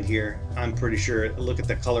can't land here. I'm pretty sure. Look at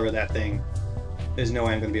the color of that thing. There's no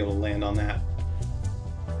way I'm going to be able to land on that.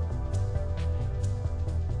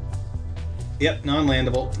 Yep,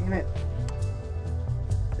 non-landable. Damn it.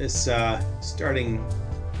 This starting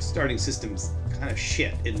system's kind of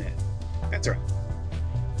shit, isn't it? That's all right.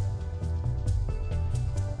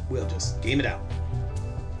 We'll just game it out.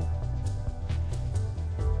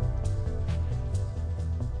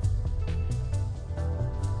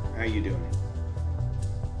 How you doing?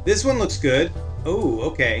 This one looks good. Oh,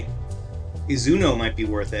 okay. Izuno might be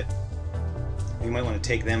worth it. You might want to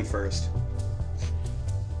take them first.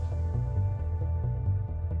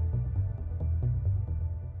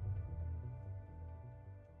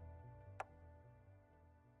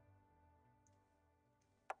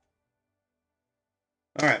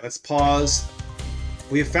 All right, let's pause.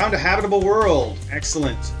 We have found a habitable world.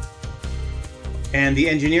 Excellent. And the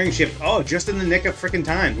engineering ship. Oh, just in the nick of frickin'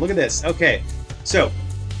 time. Look at this. Okay, so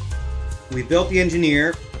we built the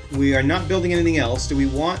engineer. We are not building anything else. Do we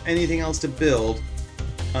want anything else to build?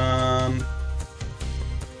 I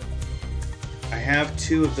have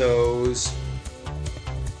 2 of those.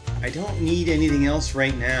 I don't need anything else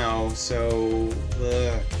right now, so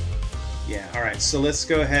yeah. All right, so let's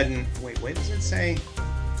go ahead and wait. What does it say?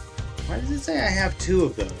 Why does it say I have 2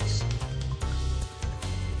 of those?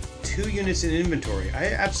 2 units in inventory. I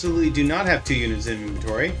absolutely do not have 2 units in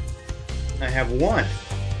inventory. I have 1.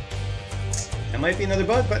 That might be another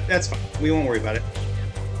bug, but that's fine. We won't worry about it.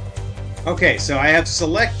 Okay, so I have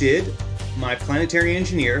selected my planetary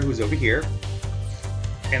engineer, who's over here.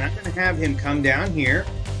 And I'm going to have him come down here.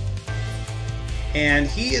 And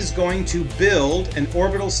he is going to build an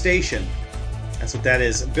orbital station. That's what that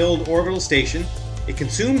is. Build orbital station. It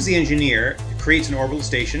consumes the engineer, it creates an orbital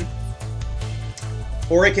station,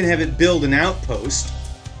 or it can have it build an outpost,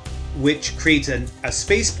 which creates a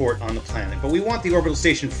spaceport on the planet. But we want the orbital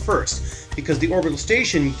station first, because the orbital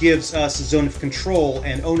station gives us a zone of control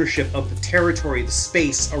and ownership of the territory, the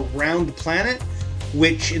space around the planet,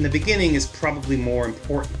 which in the beginning is probably more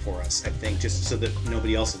important for us, I think, just so that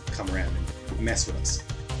nobody else will come around and mess with us.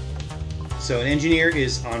 So an engineer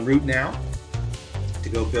is en route now to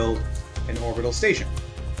go build an orbital station.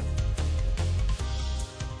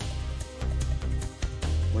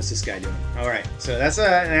 What's this guy doing? Alright, so that's an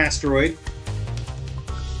asteroid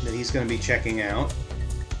that he's going to be checking out.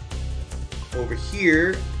 Over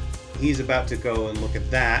here, he's about to go and look at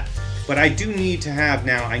that. But I do need to have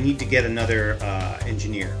now, I need to get another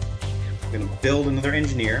engineer. I'm going to build another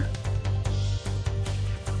engineer.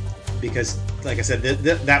 Because, like I said,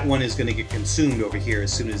 that one is going to get consumed over here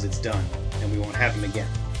as soon as it's done. And we won't have him again.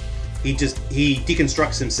 He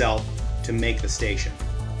deconstructs himself to make the station.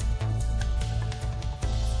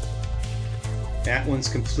 That one's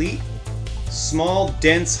complete. Small,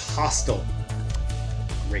 dense, hostile.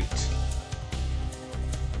 Great.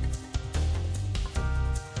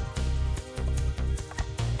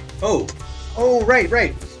 Oh,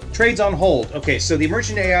 right. Trade's on hold. Okay, so the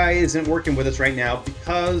merchant AI isn't working with us right now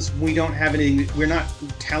because we don't have anything. We're not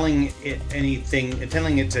telling it anything,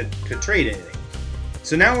 telling it to trade anything.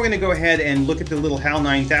 So now we're going to go ahead and look at the little HAL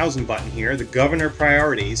 9000 button here, the governor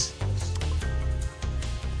priorities.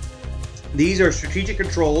 These are strategic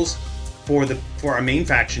controls for our main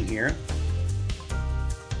faction here.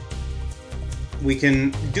 We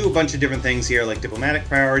can do a bunch of different things here, like diplomatic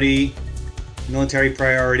priority, military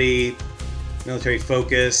priority, military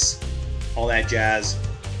focus, all that jazz.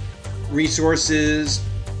 Resources,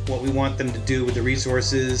 what we want them to do with the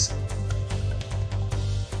resources,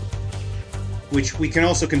 which we can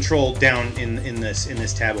also control down in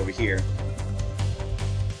this tab over here.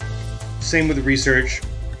 Same with the research.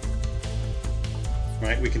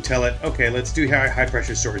 Right, we can tell it, okay, let's do high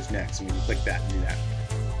pressure storage next, and we can click that and do that.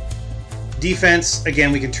 Defense,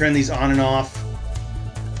 again, we can turn these on and off.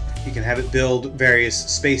 You can have it build various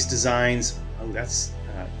space designs. Oh, that's,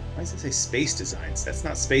 why does it say space designs? That's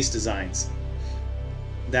not space designs.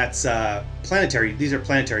 That's planetary, these are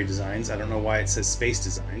planetary designs. I don't know why it says space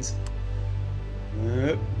designs.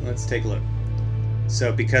 Let's take a look.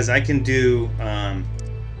 So, because I can do,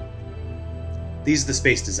 these are the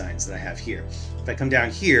space designs that I have here. If I come down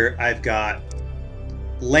here, I've got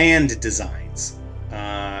land designs.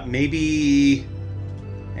 Maybe...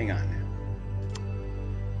 Hang on now.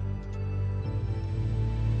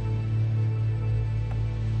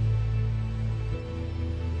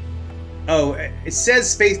 Oh, it says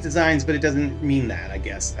space designs, but it doesn't mean that, I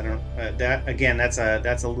guess. I don't... that, again, that's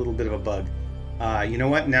a little bit of a bug. You know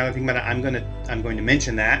what? Now that I think about it, I'm going to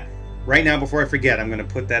mention that. Right now, before I forget, I'm going to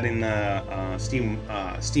put that in the Steam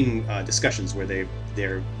discussions where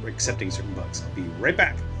they're accepting certain bugs. I'll be right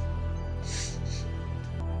back.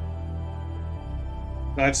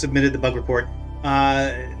 I've submitted the bug report.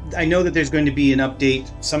 I know that there's going to be an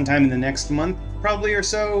update sometime in the next month, probably or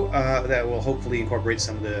so, that will hopefully incorporate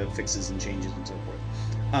some of the fixes and changes and so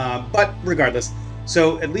forth. But regardless,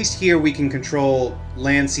 so at least here we can control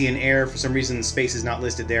land, sea, and air. For some reason, space is not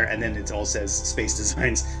listed there, and then it all says space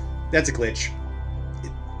designs. That's a glitch.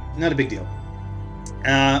 Not a big deal.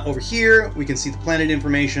 Over here, we can see the planet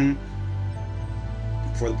information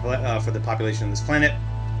for the population of this planet.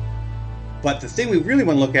 But the thing we really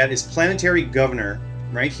want to look at is planetary governor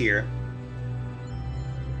right here.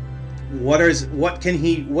 What does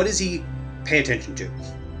he pay attention to?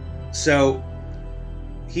 So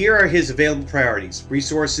here are his available priorities: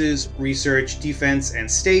 resources, research, defense, and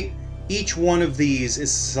state. Each one of these is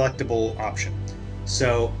a selectable option.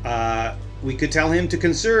 So we could tell him to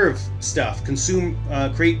conserve stuff,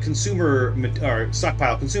 create consumer or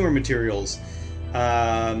stockpile consumer materials,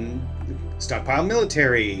 stockpile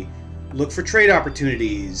military, look for trade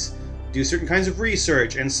opportunities, do certain kinds of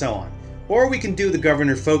research, and so on. Or we can do the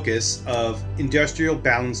governor focus of industrial,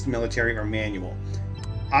 balanced, military, or manual.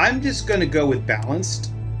 I'm just going to go with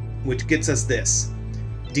balanced, which gets us this.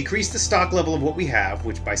 Decrease the stock level of what we have,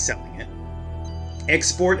 which by selling it.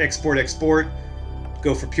 Export, export, export.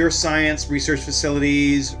 Go for pure science, research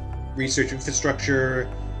facilities, research infrastructure,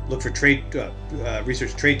 look for trade,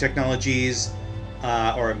 research trade technologies,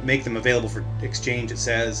 or make them available for exchange, it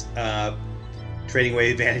says. Trading way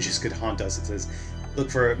advantages could haunt us, it says.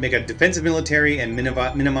 Make a defensive military and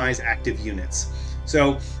minimize active units.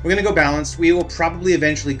 So we're going to go balanced. We will probably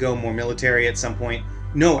eventually go more military at some point.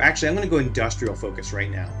 No, actually, I'm going to go industrial focus right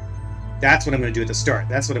now. That's what I'm going to do at the start.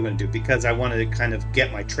 That's what I'm going to do because I want to kind of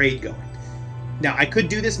get my trade going. Now, I could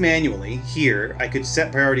do this manually here. I could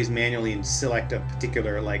set priorities manually and select a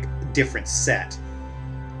particular, like, different set.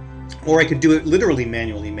 Or I could do it literally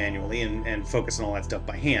manually, and focus on all that stuff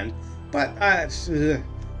by hand. But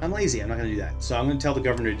I'm lazy. I'm not going to do that. So I'm going to tell the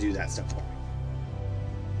governor to do that stuff for me.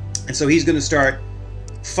 And so he's going to start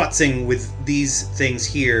futzing with these things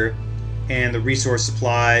here, and the resource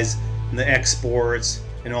supplies, and the exports,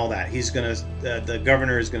 and all that. He's going to, the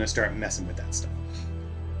governor is going to start messing with that stuff.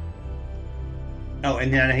 Oh,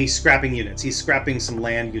 and then he's scrapping units. He's scrapping some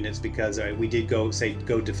land units because we did go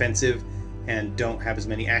defensive and don't have as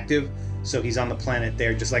many active. So he's on the planet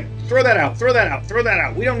there, just like, throw that out, throw that out, throw that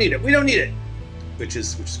out. We don't need it. We don't need it. Which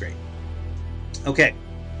is great. Okay.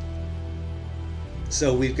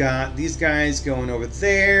 So we've got these guys going over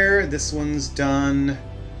there. This one's done.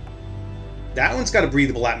 That one's got a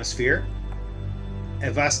breathable atmosphere.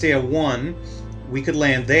 At Vastea 1, we could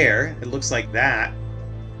land there. It looks like that.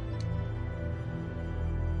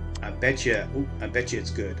 I bet you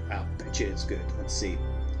it's good. I'll bet you it's good. Let's see.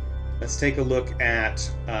 Let's take a look at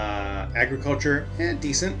agriculture.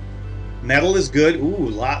 Decent. Metal is good. Ooh,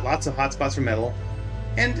 lots of hot spots for metal,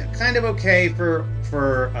 and kind of okay for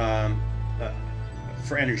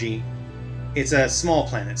energy. It's a small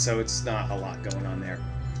planet, so it's not a lot going on there.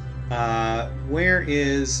 Where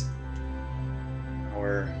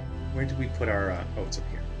did we put our? Oh, it's up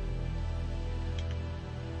here.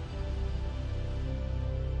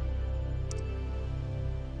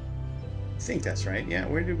 I think that's right. Yeah,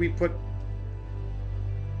 where did we put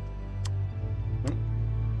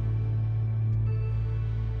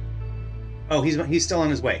Oh, he's still on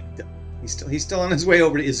his way. He's still on his way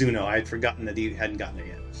over to Izuno. I had forgotten that he hadn't gotten there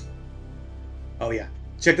yet. Oh yeah,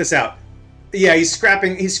 check this out. Yeah, he's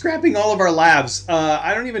scrapping all of our labs.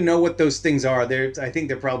 I don't even know what those things are. I think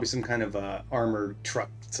they're probably some kind of armored truck,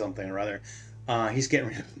 something or other. He's getting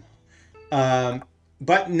rid of them.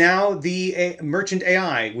 But now the merchant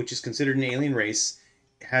AI, which is considered an alien race,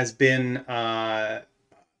 has been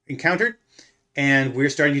encountered, and we're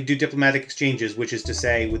starting to do diplomatic exchanges, which is to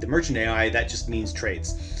say, with the merchant AI, that just means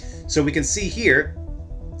trades. So we can see here,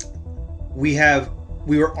 we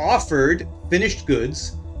were offered finished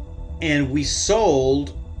goods, and we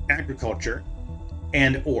sold agriculture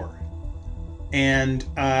and ore. And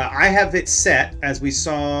I have it set, as we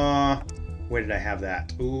saw. Where did I have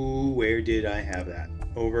that? Ooh, where did I have that?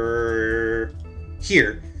 Over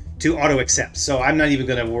here to auto accept. So I'm not even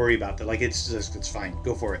going to worry about that. Like, it's fine.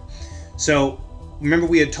 Go for it. So remember,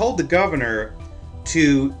 we had told the governor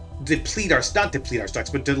to not deplete our stocks,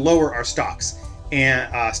 but to lower our stocks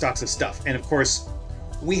and stocks of stuff. And of course,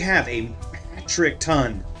 we have a metric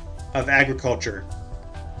ton of agriculture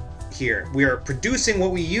here. We are producing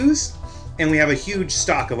what we use, and we have a huge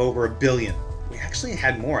stock of over 1 billion. We actually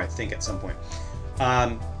had more, I think, at some point.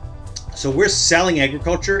 So we're selling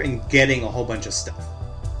agriculture and getting a whole bunch of stuff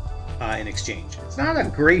in exchange. It's not a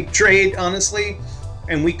great trade, honestly,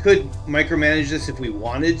 and we could micromanage this if we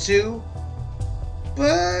wanted to,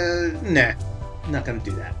 but nah, I'm not going to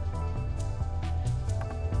do that.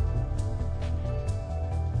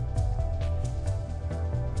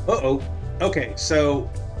 Uh-oh. Okay, so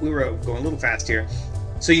we were going a little fast here.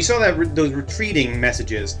 So you saw that those retreating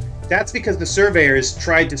messages. That's because the surveyors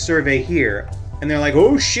tried to survey here, and they're like,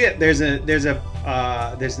 "Oh shit! There's an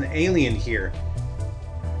alien here."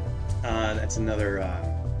 That's another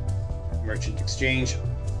merchant exchange,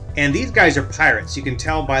 and these guys are pirates. You can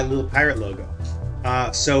tell by the little pirate logo.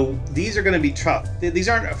 So these are going to be tough. These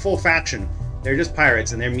aren't a full faction. They're just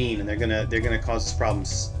pirates, and they're mean, and they're gonna cause us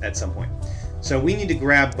problems at some point. So we need to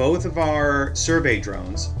grab both of our survey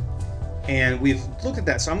drones. And we've looked at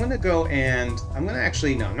that, so I'm going to go and I'm not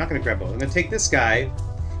going to grab both. I'm going to take this guy,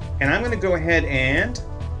 and I'm going to go ahead and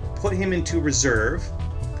put him into reserve.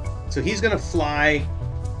 So he's going to fly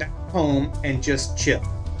back home and just chill,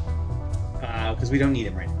 because we don't need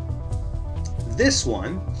him right now. This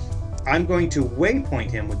one, I'm going to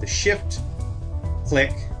waypoint him with the shift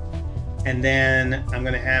click, and then I'm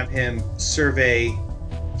going to have him survey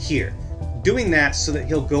here. Doing that so that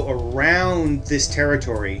he'll go around this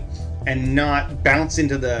territory and not bounce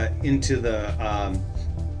into the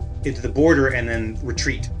border and then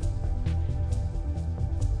retreat.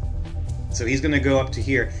 So he's going to go up to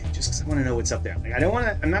here just because I want to know what's up there. Like,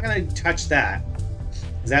 I'm not going to touch that,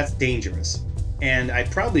 because that's dangerous. And I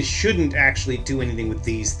probably shouldn't actually do anything with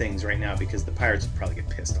these things right now, because the pirates would probably get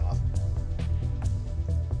pissed off.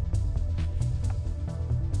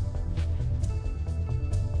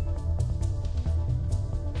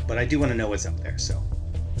 But I do want to know what's up there, so.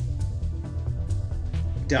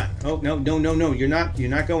 Done. Oh, no, you're not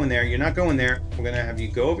going there. You're not going there. We're going to have you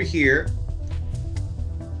go over here.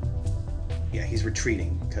 Yeah, he's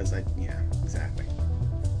retreating, because yeah, exactly.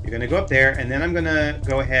 You're going to go up there, and then I'm going to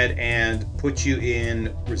go ahead and put you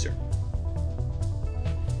in reserve.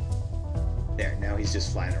 There, now he's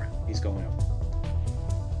just flying around. He's going over.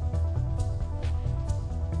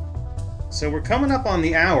 So we're coming up on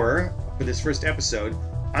the hour for this first episode.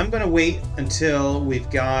 I'm going to wait until we've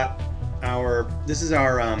got our, this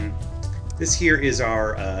here is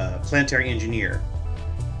our planetary engineer.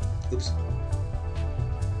 Oops.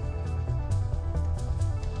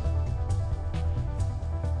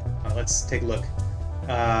 Let's take a look.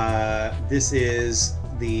 This is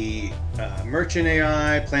the merchant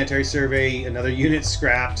AI, planetary survey, another unit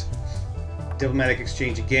scrapped, diplomatic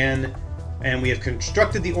exchange again, and we have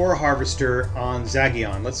constructed the ore harvester on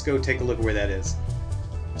Zagion. Let's go take a look at where that is.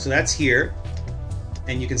 So that's here.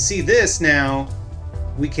 And you can see this now.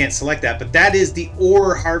 We can't select that, but that is the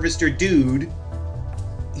ore harvester dude.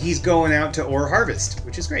 He's going out to ore harvest,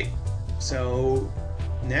 which is great. So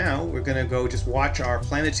now we're gonna go just watch our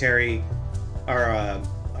planetary, our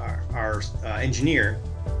engineer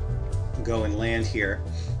go and land here.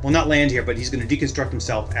 Well, not land here, but he's gonna deconstruct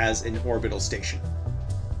himself as an orbital station.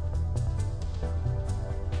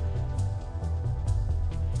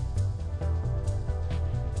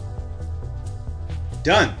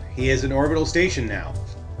 Done. He is an orbital station now.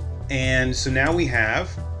 And so now we have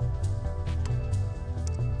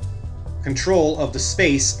control of the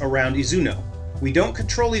space around Izuno. We don't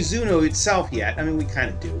control Izuno itself yet. I mean, we kind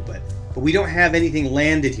of do, but we don't have anything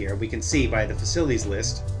landed here. We can see by the facilities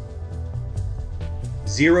list.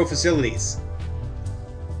 0 facilities.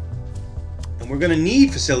 we're going to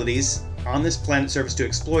need facilities on this planet surface to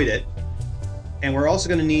exploit it. And we're also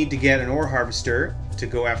going to need to get an ore harvester to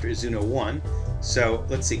go after Izuno 1. So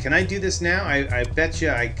let's see, can I do this now? I bet you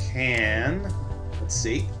I can. Let's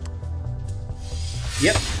see.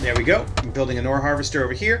 Yep, there we go. I'm building an ore harvester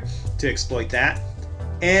over here to exploit that.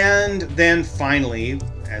 And then finally,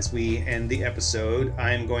 as we end the episode,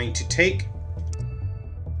 I'm going to take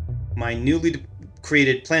my newly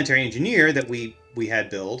created planetary engineer that we had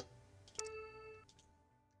build.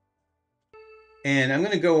 And I'm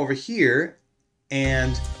going to go over here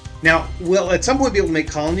and now we'll at some point be able to make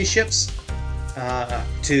colony ships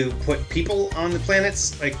to put people on the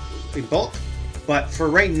planets like in bulk. But for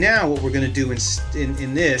right now, what we're going to do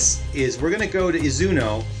in this is we're going to go to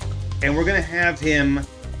Izuno and we're going to have him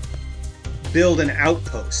build an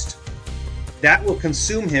outpost. That will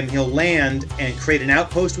consume him. He'll land and create an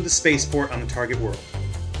outpost with a spaceport on the target world.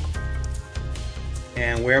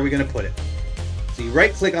 And where are we going to put it? So you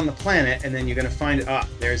right-click on the planet, and then you're going to find it. Ah,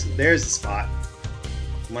 there's the spot.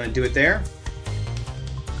 You want to do it there?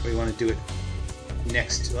 Or you want to do it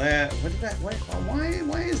next? What did that? Why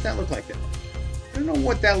does that look like that? I don't know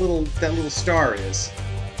what that little star is.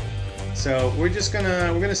 So we're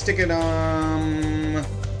gonna stick it on.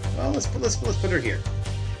 Well, let's put her here.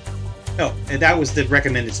 Oh, and that was the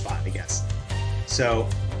recommended spot, I guess. So,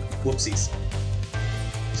 whoopsies.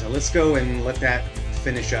 So let's go and let that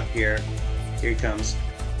finish up here. Here he comes.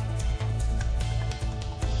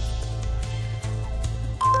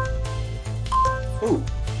 Ooh,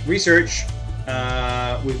 research.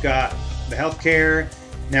 We've got the healthcare.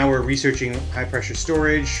 Now we're researching high-pressure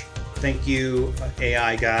storage. Thank you,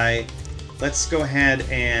 AI guy. Let's go ahead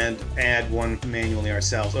and add one manually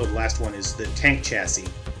ourselves. Oh, the last one is the tank chassis.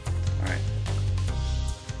 All right.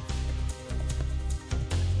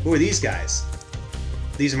 Who are these guys?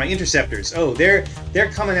 These are my interceptors. Oh, they're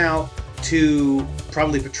coming out to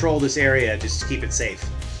probably patrol this area just to keep it safe.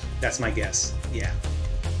 That's my guess. Yeah.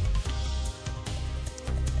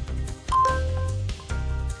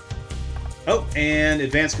 Oh, and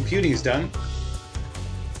advanced computing is done.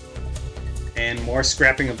 And more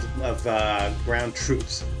scrapping of ground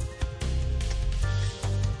troops.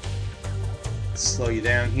 Slow you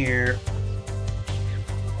down here.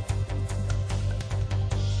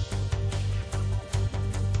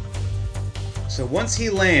 So once he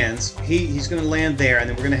lands, he's going to land there, and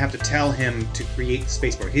then we're going to have to tell him to create the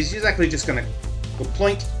spaceport. He's actually just going to go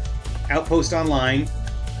ploink, outpost online.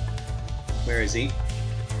 Where is he?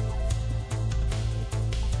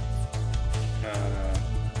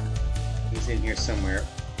 He's in here somewhere.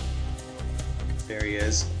 There he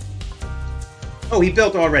is. Oh, he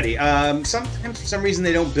built already. Sometimes for some reason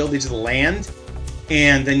they don't build these to the land,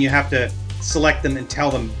 and then you have to select them and tell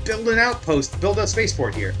them, build an outpost, build a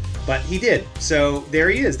spaceport here. But he did. So there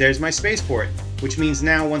he is. There's my spaceport, which means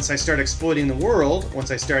now once I start exploiting the world,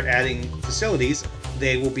 once I start adding facilities,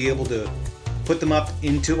 they will be able to put them up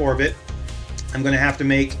into orbit. I'm going to have to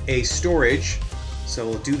make a storage, so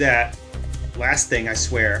we'll do that. Last thing, I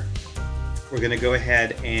swear. We're going to go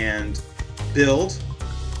ahead and build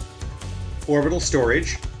orbital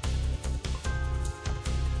storage.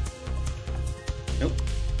 Nope.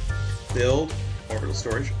 Build orbital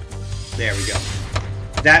storage. There we go.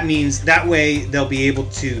 That means that way they'll be able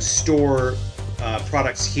to store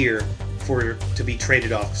products here to be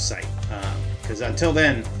traded off site. Because until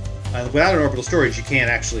then, without an orbital storage, you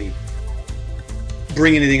can't actually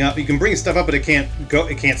bring anything up. You can bring stuff up, but it can't go.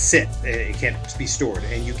 It can't sit. It can't be stored,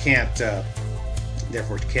 and you can't.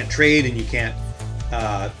 Therefore, you can't trade, and you can't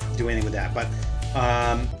do anything with that. But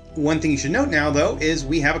one thing you should note now, though, is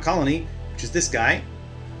we have a colony, which is this guy.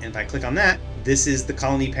 And if I click on that, this is the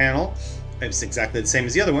colony panel. It's exactly the same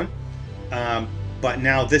as the other one. But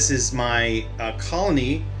now this is my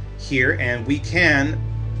colony here, and we can,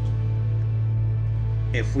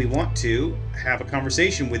 if we want to, have a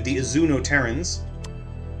conversation with the Izuno Terrans.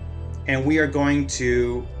 And we are going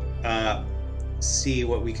to see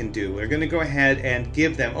what we can do. We're going to go ahead and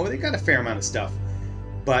give them... Oh, they got a fair amount of stuff.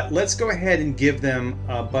 But let's go ahead and give them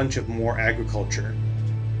a bunch of more agriculture.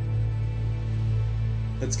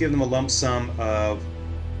 Let's give them a lump sum of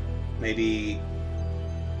maybe...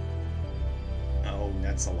 Oh,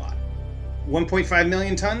 that's a lot. 1.5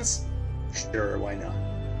 million tons? Sure, why not?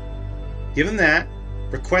 Give them that.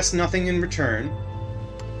 Request nothing in return.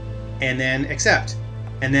 And then accept.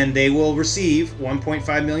 And then they will receive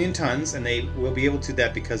 1.5 million tons, and they will be able to do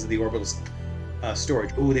that because of the orbital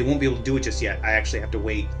storage. Ooh, they won't be able to do it just yet. I actually have to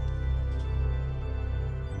wait.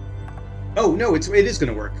 Oh, no, it is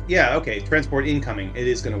going to work. Yeah, okay. Transport incoming. It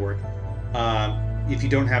is going to work. If you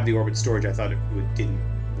don't have the orbit storage, I thought it didn't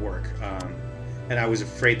work. and I was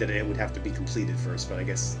afraid that it would have to be completed first, but I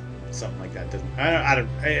guess something like that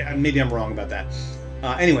doesn't. Maybe I'm wrong about that.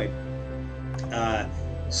 Anyway,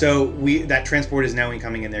 so that transport is now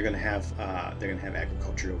incoming, and they're going to have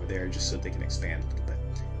agriculture over there just so they can expand a little bit.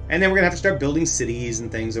 And then we're going to have to start building cities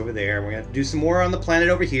and things over there. We're going to have to do some more on the planet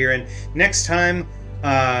over here. And next time,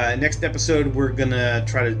 next episode, we're going to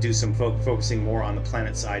try to do some focusing more on the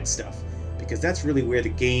planet side stuff, because that's really where the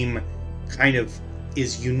game kind of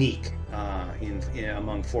is unique in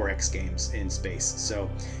among 4X games in space. So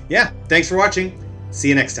yeah, thanks for watching. See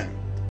you next time.